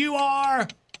nice. You are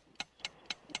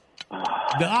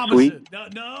the opposite.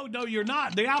 Sweet. No, you're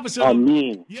not. The opposite. Oh,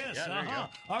 mean. Yes. Yeah, there you go.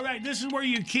 All right. This is where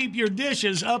you keep your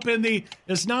dishes up in the.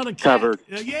 It's not a Cupboard.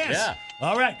 Yes. Yeah.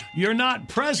 All right. You're not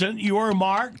present. You are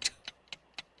marked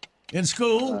in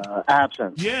school.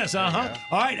 Absent. Yes. Uh-huh.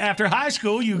 All right. After high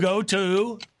school, you go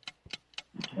to.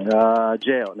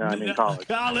 Jail. No, I mean college.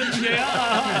 College, yeah.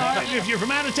 All right. If you're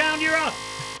from out of town, you're up.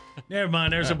 Never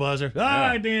mind. There's a buzzer. All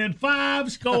right, then.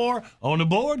 5 score on the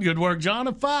board. Good work, John,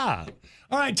 at 5.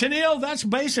 All right, Tennille, that's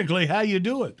basically how you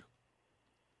do it.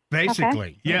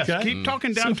 Basically. Yes. Okay. Keep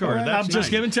talking down to her. I'm That's just nice.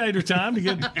 giving Tater time to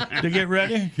get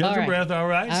ready. Get All your right. breath. All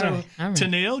right. All So, right. All right.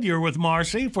 Tennille, you're with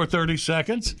Marcy for 30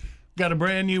 seconds. Got a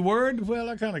brand new word? Well,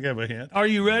 I kind of gave a hint. Are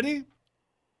you ready?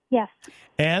 Yes.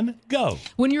 And go.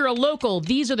 When you're a local,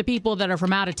 these are the people that are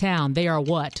from out of town. They are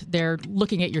what? They're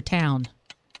looking at your town.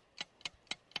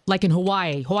 Like in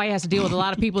Hawaii. Hawaii has to deal with a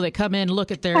lot of people that come in and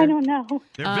look at their... I don't know.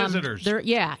 They're visitors.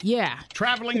 Yeah.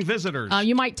 Traveling visitors.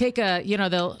 You might take a,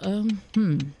 they'll,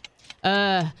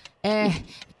 can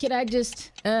I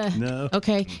just, No.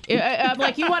 Okay.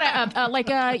 Like you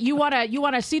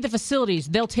want to see the facilities.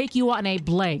 They'll take you on a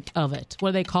blank of it. What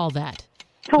do they call that?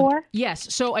 Tour?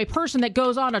 Yes. So a person that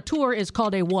goes on a tour is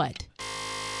called a what?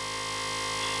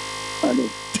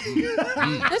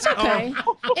 It's okay.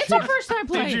 It's our first time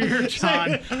playing. Did you hear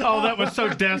John? Oh, that was so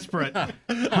desperate.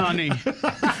 Honey.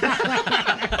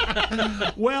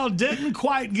 Well, didn't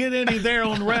quite get any there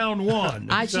on round 1.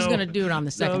 She's going to do it on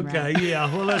the second round. Okay,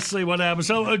 yeah. Well, let's see what happens.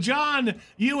 So, John,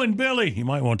 you and Billy, you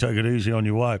might want to take it easy on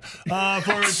your wife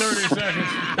for 30 seconds.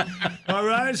 All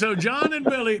right, so John and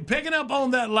Billy, picking up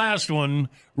on that last one,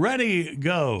 ready,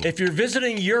 go. If you're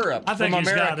visiting Europe I think from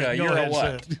he's got America, it. Go you're a ahead,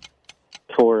 what? Seth.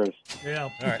 Taurus. Yeah.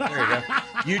 All right, there you go.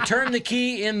 You turn the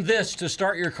key in this to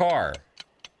start your car.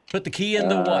 Put the key in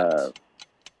the what?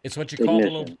 It's what you call the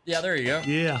little. Yeah, there you go.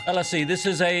 Yeah. Let's see. This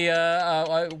is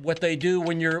what they do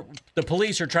when the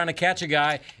police are trying to catch a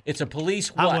guy. It's a police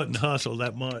what? I wouldn't hustle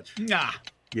that much. Nah.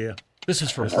 Yeah. This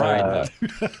is for pride,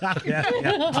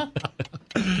 though.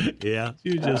 Yeah.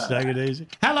 You just take it easy.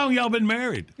 How long y'all been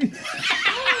married?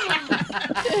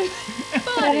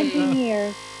 17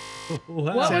 years.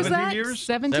 What was 17 that? years?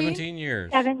 17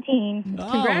 years. 17.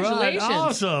 Congratulations. All right,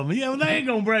 awesome. Yeah, well, they ain't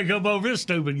going to break up over this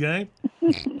stupid game.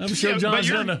 I'm sure John's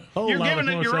done a whole You're lot giving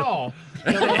of it your all.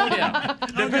 Yeah.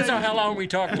 Depends on how long we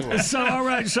talk to him. So, all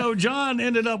right. So, John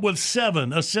ended up with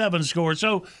a 7 score.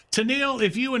 So, Tennille,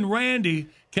 if you and Randy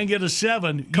can get a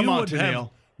 7, Come you on, would have Tennille.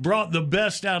 brought the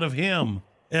best out of him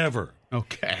ever.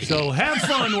 Okay. So, have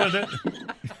fun with it.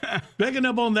 Picking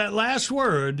up on that last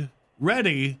word.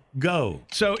 Ready, go.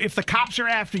 So if the cops are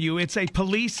after you, it's a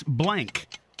police blank.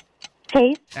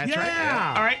 Face. That's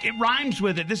right. All right. It rhymes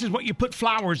with it. This is what you put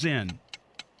flowers in.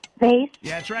 Face.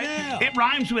 Yeah, that's right. Yeah. It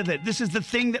rhymes with it. This is the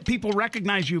thing that people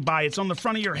recognize you by. It's on the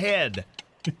front of your head.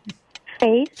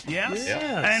 Face. Yes.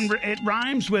 Yes. And it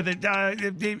rhymes with it.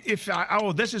 If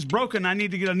this is broken, I need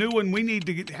to get a new one. We need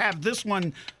to have this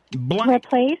one blank.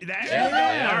 Replace. All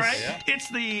right. Yeah. It's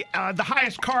the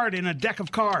highest card in a deck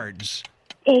of cards.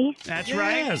 Ace. That's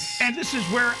right. Yes. And this is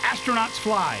where astronauts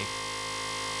fly.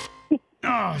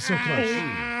 Oh, so close.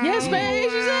 Yes, babe.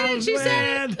 She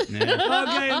said it.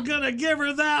 Okay, I'm going to give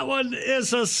her that one.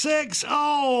 It's a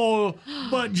 6-0,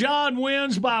 but John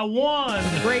wins by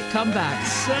 1. Great comeback.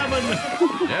 7.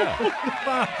 Yeah.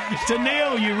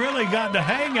 Tennille, you really got the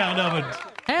hang out of it.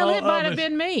 Hell, it might have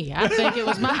been me. I think it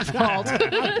was my fault.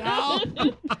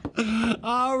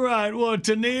 All right. Well,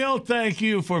 Tennille, thank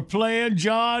you for playing.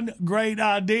 John, great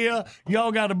idea.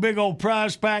 Y'all got a big old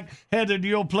prize pack headed to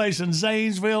your place in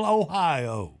Zanesville,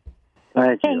 Ohio.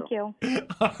 Thank you.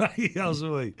 All right. How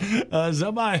sweet.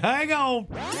 Somebody hang on.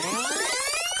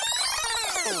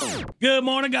 Good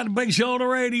morning. Got the Big Show on the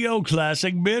Radio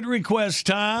Classic bid request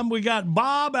time. We got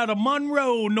Bob out of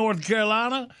Monroe, North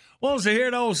Carolina. Wants to hear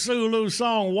the old Sulu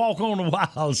song, Walk on the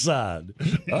Wild Side.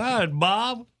 All right,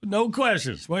 Bob, no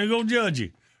questions. We ain't going to judge you.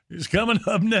 It's coming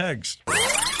up next.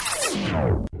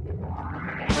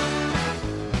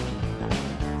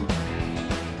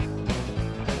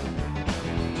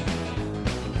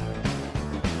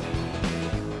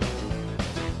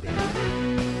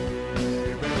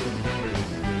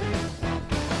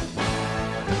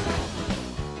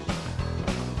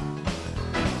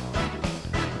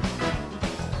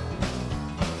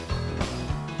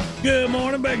 Good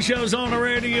morning. Big Show's on the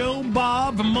radio.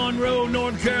 Bob from Monroe,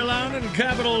 North Carolina, the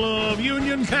capital of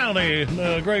Union County,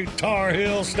 the great Tar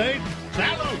Heel state.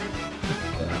 Salute.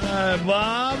 All right,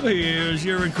 Bob, here's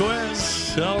your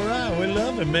request. All right, we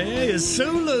love it, man. It's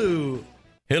Sulu.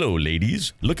 Hello,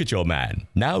 ladies. Look at your man.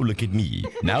 Now look at me.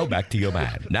 Now back to your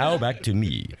man. Now back to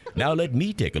me. Now let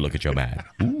me take a look at your man.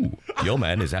 Ooh, your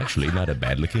man is actually not a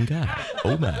bad-looking guy.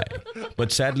 Oh, my.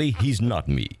 But sadly, he's not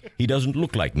me. He doesn't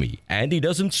look like me, and he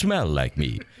doesn't smell like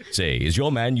me. Say, is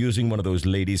your man using one of those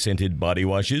lady-scented body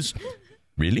washes?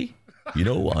 Really? You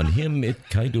know, on him, it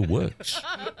kind of works.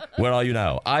 Where are you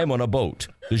now? I'm on a boat.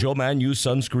 Does your man use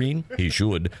sunscreen? He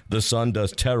should. The sun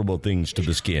does terrible things to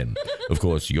the skin. Of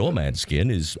course, your man's skin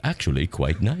is actually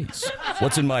quite nice.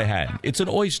 What's in my hand? It's an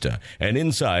oyster, and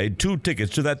inside 2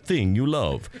 tickets to that thing you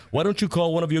love. Why don't you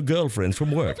call one of your girlfriends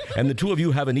from work, and the 2 of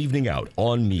you have an evening out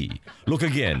on me? Look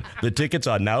again. The tickets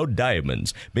are now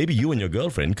diamonds. Maybe you and your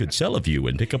girlfriend could sell a few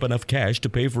and pick up enough cash to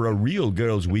pay for a real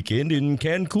girls' weekend in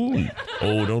Cancun.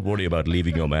 Oh, don't worry about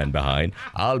leaving your man behind.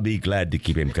 I'll be glad to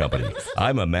keep him company.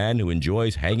 I'm a man who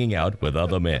enjoys hanging out with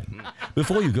other men.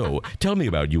 Before you go, tell me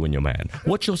about you and your man.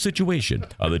 What's your situation?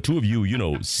 Are the 2 of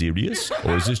you, serious?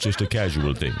 Or is this just a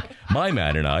casual thing? My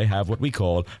man and I have what we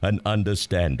call an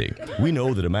understanding. We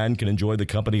know that a man can enjoy the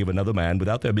company of another man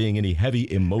without there being any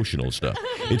heavy emotional stuff.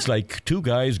 It's like 2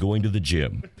 guys going to the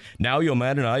gym. Now your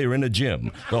man and I are in a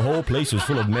gym. The whole place is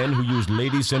full of men who use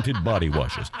lady-scented body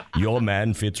washes. Your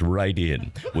man fits right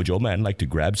in. Would your man like to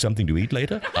grab something to eat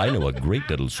later? I know a great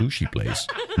little sushi place.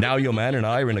 Now your man and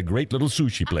I are in a great little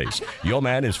sushi place. Your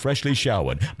man is freshly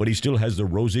showered, but he still has the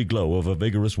rosy glow of a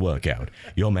vigorous workout.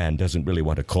 Your man doesn't really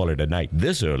want to call it a night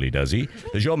this early, does he?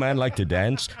 Does your man like to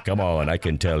dance? Come on, I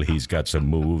can tell he's got some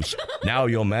moves. Now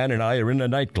your man and I are in a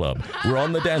nightclub. We're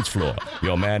on the dance floor.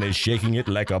 Your man is shaking it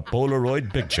like a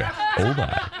Polaroid picture. Oh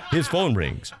my. His phone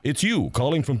rings. It's you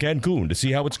calling from Cancun to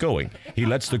see how it's going. He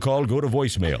lets the call go to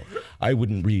voicemail. I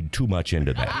wouldn't read too much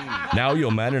into that. Now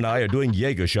your man and I are doing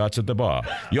Jaeger shots at the bar.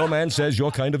 Your man says you're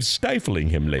kind of stifling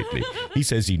him lately. He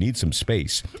says he needs some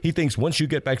space. He thinks once you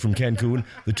get back from Cancun,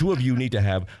 the two of you need to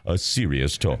have a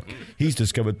serious talk. He's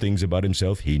discovered things about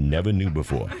himself he never knew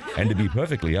before. And to be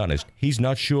perfectly honest, he's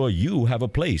not sure you have a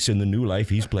place in the new life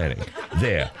he's planning.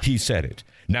 There, he said it.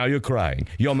 Now you're crying.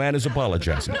 Your man is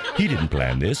apologizing. He didn't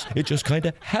plan this. It just kind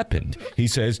of happened. He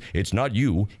says it's not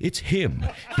you, it's him.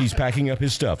 He's packing up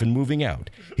his stuff and moving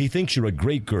out. He thinks you're a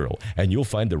great girl, and you'll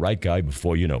find the right guy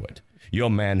before you know it. Your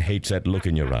man hates that look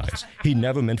in your eyes. He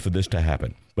never meant for this to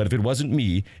happen. But if it wasn't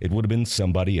me, it would have been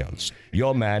somebody else.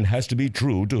 Your man has to be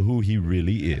true to who he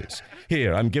really is.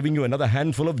 Here, I'm giving you another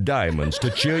handful of diamonds to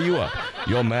cheer you up.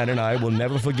 Your man and I will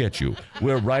never forget you.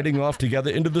 We're riding off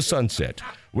together into the sunset.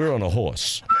 We're on a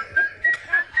horse.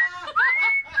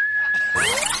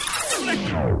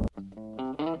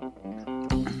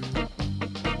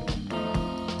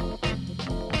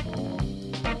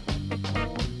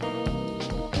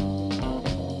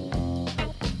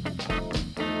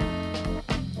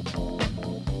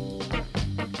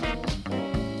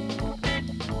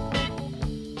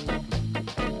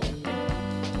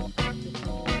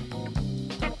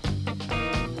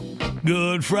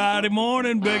 Good Friday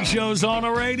morning. Big Show's on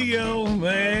the radio.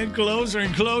 Man, closer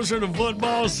and closer to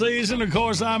football season. Of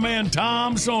course, our man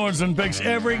Tom Sorensen picks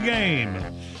every game,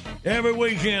 every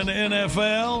weekend in the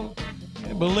NFL.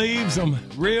 He believes some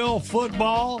real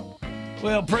football.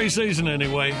 Well, preseason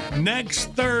anyway. Next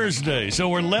Thursday. So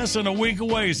we're less than a week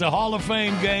away. It's the Hall of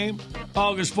Fame game,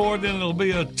 August 4th. Then it'll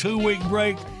be a 2-week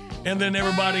break. And then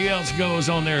everybody else goes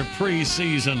on their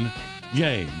preseason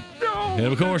game. And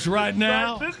of course, right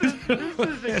now, this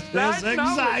is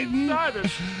exciting.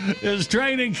 It's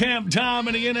training camp time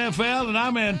in the NFL, and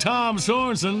our man Tom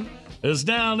Sorensen is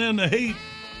down in the heat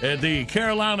at the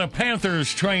Carolina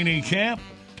Panthers training camp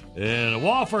in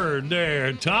Wofford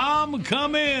there. Tom,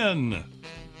 come in.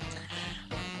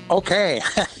 Okay.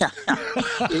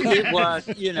 It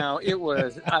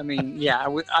was,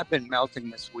 I've been melting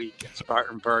this week in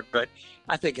Spartanburg, but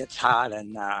I think it's hot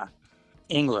in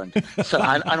England. So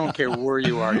I don't care where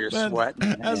you are, you're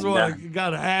sweating. That's what I got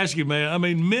to ask you, man. I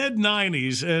mean,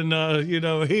 mid-90s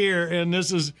and, here, and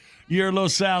this is, you're a little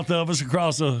south of us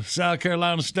across the South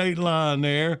Carolina state line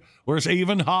there, where it's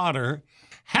even hotter.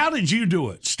 How did you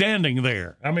do it, standing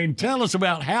there? I mean, tell us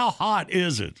about how hot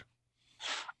is it?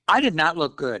 I did not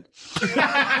look good.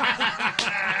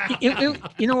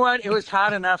 You know what? It was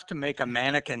hot enough to make a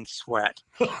mannequin sweat.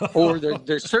 Or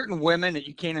there's certain women that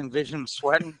you can't envision them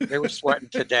sweating. They were sweating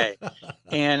today.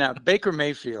 And Baker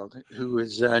Mayfield, who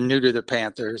is new to the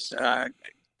Panthers,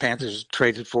 Panthers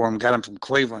traded for him, got him from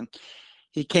Cleveland.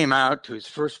 He came out to his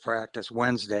first practice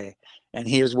Wednesday, and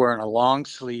he was wearing a long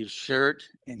sleeve shirt,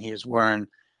 and he was wearing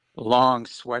long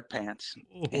sweatpants.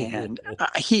 And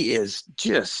he is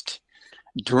just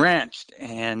drenched.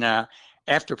 And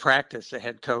after practice, the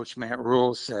head coach, Matt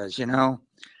Rule, says,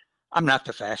 I'm not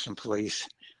the fashion police.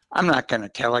 I'm not going to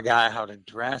tell a guy how to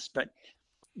dress, but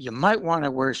you might want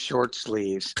to wear short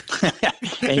sleeves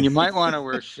and you might want to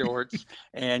wear shorts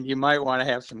and you might want to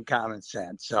have some common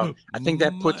sense. So I think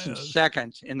that puts him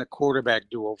second in the quarterback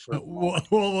duel for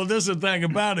Well, this is the thing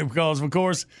about it, because, of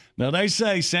course, now they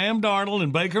say Sam Darnold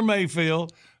and Baker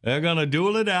Mayfield, they're going to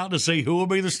duel it out to see who will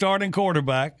be the starting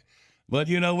quarterback. But,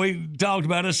 we talked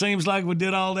about it. It seems like we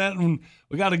did all that, and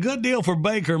we got a good deal for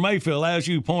Baker Mayfield, as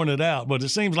you pointed out. But it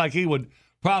seems like he would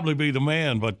probably be the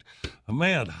man. But,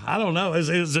 man, I don't know. Is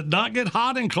it not get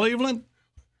hot in Cleveland?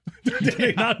 Did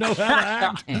he not know how to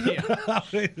act? I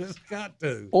mean, it's got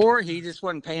to. Or he just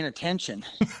wasn't paying attention.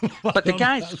 But the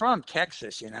guy's from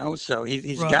Texas, so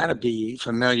he's got to be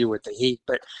familiar with the heat.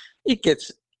 But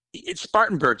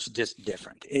Spartanburg's just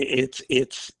different.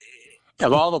 It's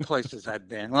of all the places I've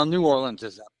been, well, New Orleans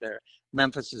is up there,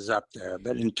 Memphis is up there,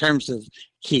 but in terms of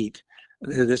heat,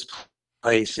 this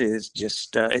place is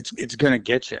just it's going to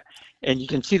get you. And you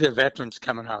can see the veterans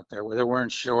coming out there where they're wearing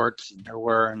shorts and they're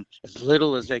wearing as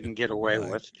little as they can get away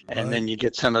with. And then you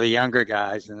get some of the younger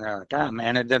guys and they're like,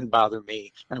 man, it doesn't bother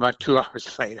me. And about 2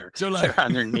 hours later, they're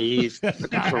on their knees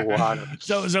looking for water.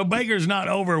 So Baker's not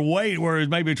overweight where he's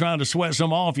maybe trying to sweat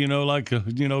some off, like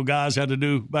guys had to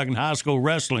do back in high school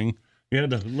wrestling. You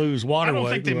had to lose water weight. I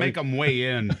don't think they make them weigh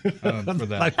in for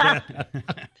that. Like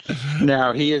that.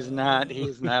 No, he is not. He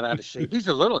is not out of shape. He's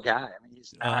a little guy. I mean,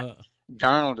 he's not.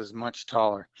 Darnold is much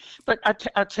taller. But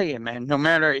I'll tell you, man, no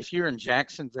matter if you're in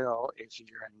Jacksonville, if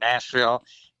you're in Nashville,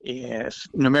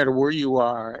 no matter where you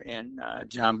are in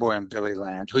John Boy and Billy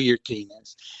Land, who your team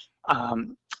is,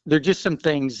 there are just some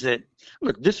things that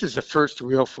look, this is the first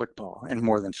real football in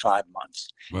more than 5 months.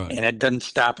 Right. And it doesn't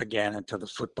stop again until the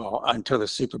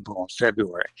Super Bowl in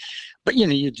February. But,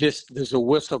 there's a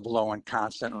whistle blowing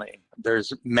constantly.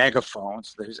 There's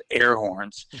megaphones. There's air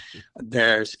horns.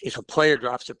 If a player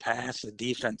drops a pass, the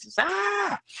defense is,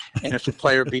 ah! And if a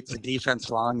player beats the defense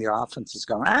along, the offense is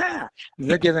going, ah! And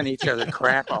they're giving each other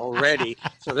crap already.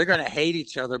 So they're going to hate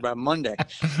each other by Monday.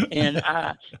 And,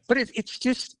 but it's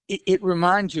just, it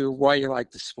reminds you of why you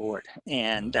like the sport.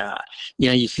 And,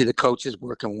 you see the coaches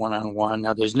working one-on-one.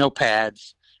 Now, there's no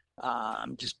pads.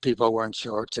 Just people wearing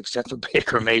shorts except for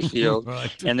Baker Mayfield.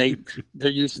 Right. And they're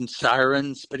using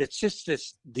sirens. But it's just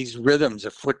these rhythms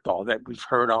of football that we've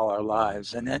heard all our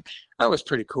lives. And that was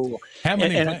pretty cool. How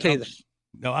many and I tell you,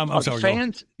 I'm sorry.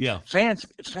 Fans, yeah.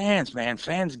 Fans, man.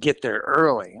 Fans get there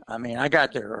early. I mean, I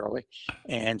got there early.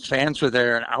 And fans were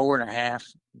there an hour and a half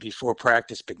before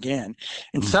practice began.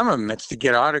 And some of them, it's to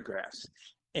get autographs.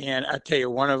 And I tell you,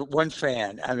 one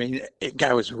fan, I mean, a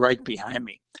guy was right behind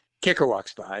me. Kicker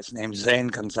walks by. His name's Zane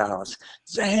Gonzalez.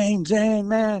 Zane,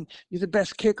 man, you're the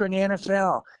best kicker in the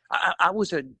NFL. I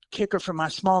was a kicker for my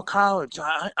small college.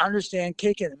 I understand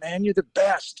kicking, man. You're the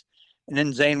best. And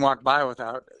then Zane walked by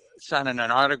without signing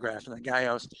an autograph, and the guy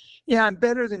goes, yeah, I'm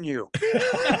better than you.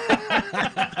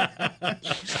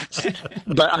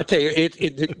 But I tell you,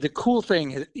 the cool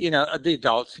thing is, the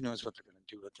adults, who knows what they're going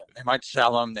to do with them. They might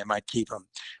sell them, they might keep them.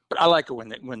 But I like it when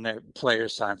the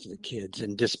players sign for the kids.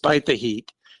 And despite the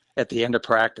heat, at the end of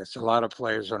practice, a lot of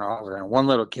players went over, and one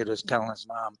little kid was telling his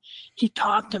mom, he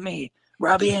talked to me.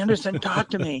 Robbie Anderson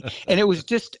talked to me. And it was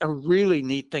just a really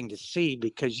neat thing to see,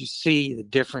 because you see the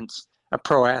difference a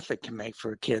pro athlete can make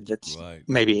for a kid that's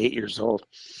maybe 8 years old.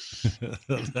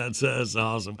 That's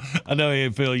awesome. I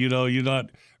know, Phil, you're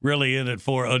not really in it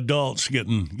for adults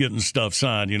getting stuff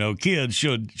signed. Kids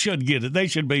should get it. They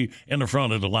should be in the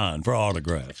front of the line for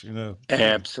autographs,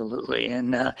 Absolutely.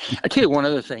 And I tell you, one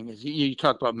other thing is you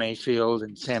talk about Mayfield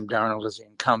and Sam Darnold as the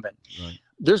incumbent. Right.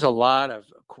 There's a lot of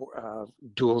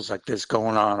duels like this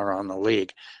going on around the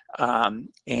league. And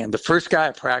the first guy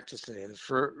I practiced today,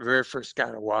 the very first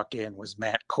guy to walk in was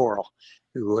Matt Corral,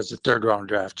 who was a third-round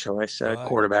draft choice,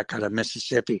 quarterback out of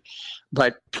Mississippi.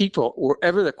 But people,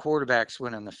 wherever the quarterbacks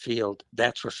went on the field,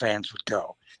 that's where fans would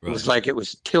go. Right. It was like it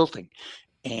was tilting.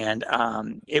 And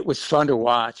it was fun to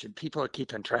watch, and people are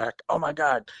keeping track. Oh, my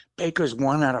God, Baker's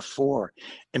 1 out of 4.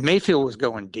 And Mayfield was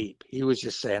going deep. He was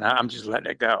just saying, I'm just letting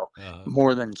it go,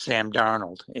 more than Sam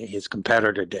Darnold, his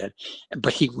competitor, did.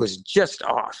 But he was just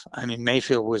off. I mean,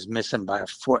 Mayfield was missing by a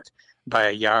foot, by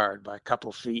a yard, by a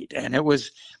couple feet. And it was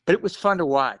fun to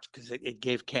watch, because it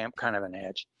gave camp kind of an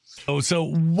edge. So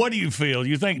what do you feel?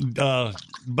 You think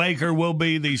Baker will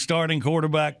be the starting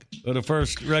quarterback of the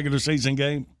first regular season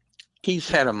game? He's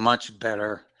had a much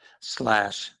better /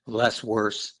 less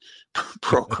worse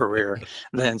pro career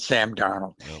than Sam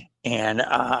Darnold. Yep. And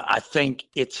I think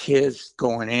it's his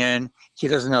going in. He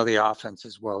doesn't know the offense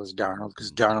as well as Darnold,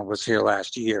 because Darnold was here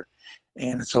last year.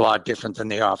 And it's a lot different than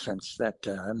the offense that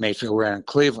Mayfield ran in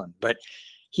Cleveland. But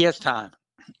he has time.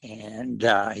 And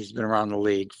he's been around the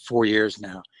league 4 years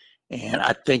now. And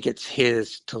I think it's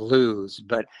his to lose.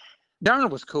 But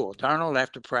Darnold was cool. Darnold,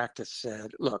 after practice,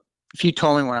 said, look, if you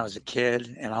told me when I was a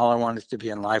kid and all I wanted to be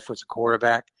in life was a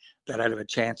quarterback, that I'd have a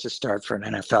chance to start for an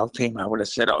NFL team, I would have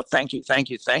said, oh, thank you.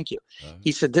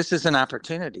 He said, this is an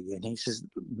opportunity. And he says,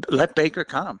 let Baker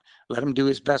come. Let him do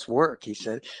his best work. He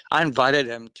said, I invited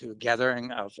him to a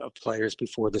gathering of players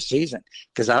before the season,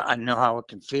 because I know how it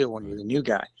can feel when you're the new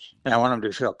guy. And I want him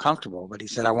to feel comfortable. But he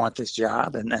said, I want this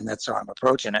job, and that's how I'm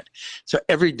approaching it. So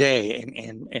every day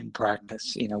in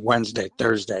practice, Wednesday,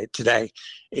 Thursday, today,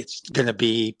 it's going to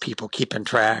be people keeping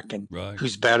track and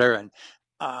who's better. And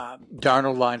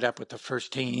Darnold lined up with the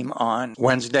first team on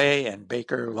Wednesday, and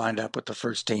Baker lined up with the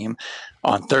first team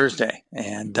on Thursday.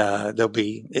 And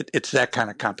it's that kind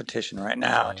of competition right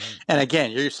now. Right. And again,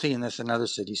 you're seeing this in other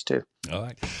cities too.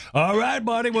 All right,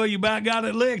 buddy. Well, you about got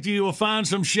it licked. You will find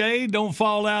some shade. Don't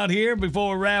fall out here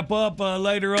before we wrap up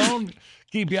later on.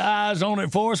 Keep your eyes on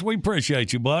it for us. We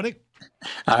appreciate you, buddy.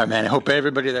 All right, man. I hope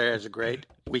everybody there has a great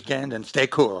weekend, and stay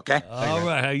cool, okay? All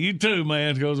right. Hey, you too,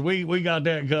 man, because we got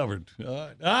that covered. All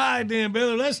right, then,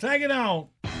 Billy, let's take it on.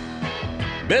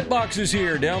 BitBox is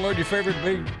here. Download your favorite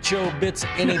Big Show bits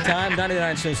anytime.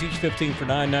 99 cents each, 15 for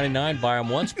 $9.99. Buy them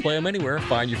once, play them anywhere.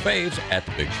 Find your faves at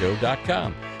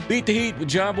thebigshow.com. Beat the heat with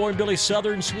John Boy and Billy's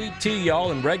Southern Sweet Tea,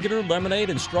 y'all, in regular, lemonade,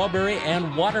 and strawberry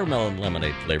and watermelon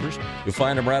lemonade flavors. You'll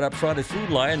find them right up front at Food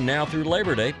Lion now through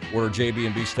Labor Day. Order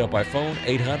JB&B Stuff by phone,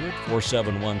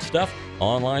 800-471-STUFF.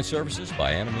 Online services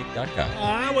by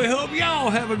Animeek.com. We hope y'all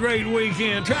have a great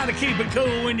weekend. Try to keep it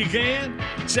cool when you can.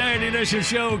 Saturday edition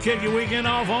show. Kick your weekend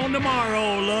off on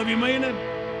tomorrow. Love you, mean it.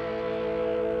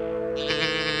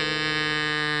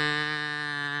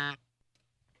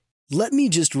 "Let me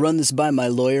just run this by my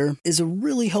lawyer" is a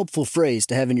really helpful phrase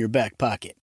to have in your back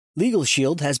pocket. Legal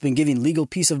Shield has been giving legal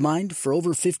peace of mind for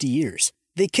over 50 years.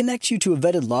 They connect you to a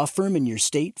vetted law firm in your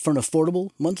state for an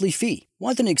affordable monthly fee.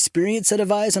 Want an experienced set of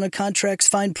eyes on a contract's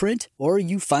fine print? Or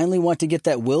you finally want to get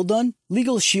that will done?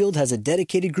 Legal Shield has a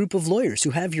dedicated group of lawyers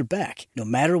who have your back, no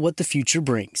matter what the future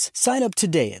brings. Sign up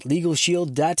today at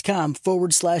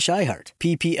LegalShield.com/iHeart.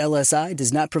 PPLSI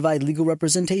does not provide legal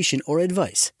representation or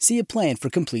advice. See a plan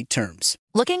for complete terms.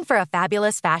 Looking for a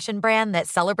fabulous fashion brand that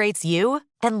celebrates you?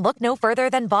 Then look no further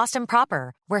than Boston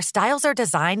Proper, where styles are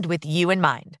designed with you in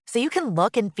mind, so you can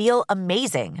look and feel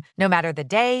amazing, no matter the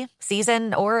day,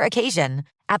 season, or occasion.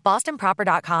 At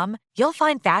BostonProper.com, you'll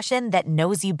find fashion that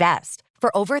knows you best.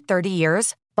 For over 30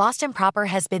 years, Boston Proper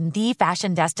has been the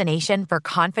fashion destination for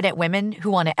confident women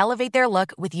who want to elevate their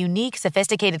look with unique,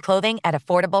 sophisticated clothing at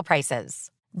affordable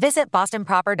prices. Visit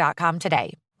BostonProper.com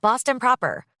today. Boston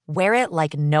Proper. Wear it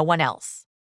like no one else.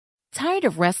 Tired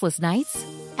of restless nights?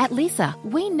 At Leesa,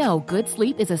 we know good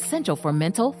sleep is essential for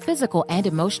mental, physical, and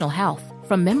emotional health.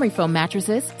 From memory foam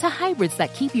mattresses to hybrids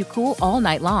that keep you cool all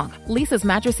night long, Leesa's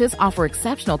mattresses offer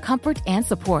exceptional comfort and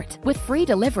support with free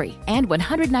delivery and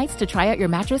 100 nights to try out your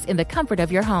mattress in the comfort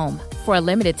of your home. For a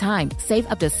limited time,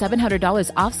 save up to $700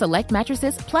 off select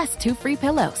mattresses plus 2 free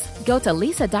pillows. Go to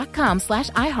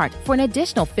Leesa.com/iHeart for an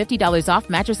additional $50 off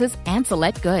mattresses and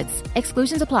select goods.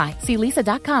 Exclusions apply. See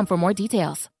Leesa.com for more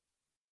details.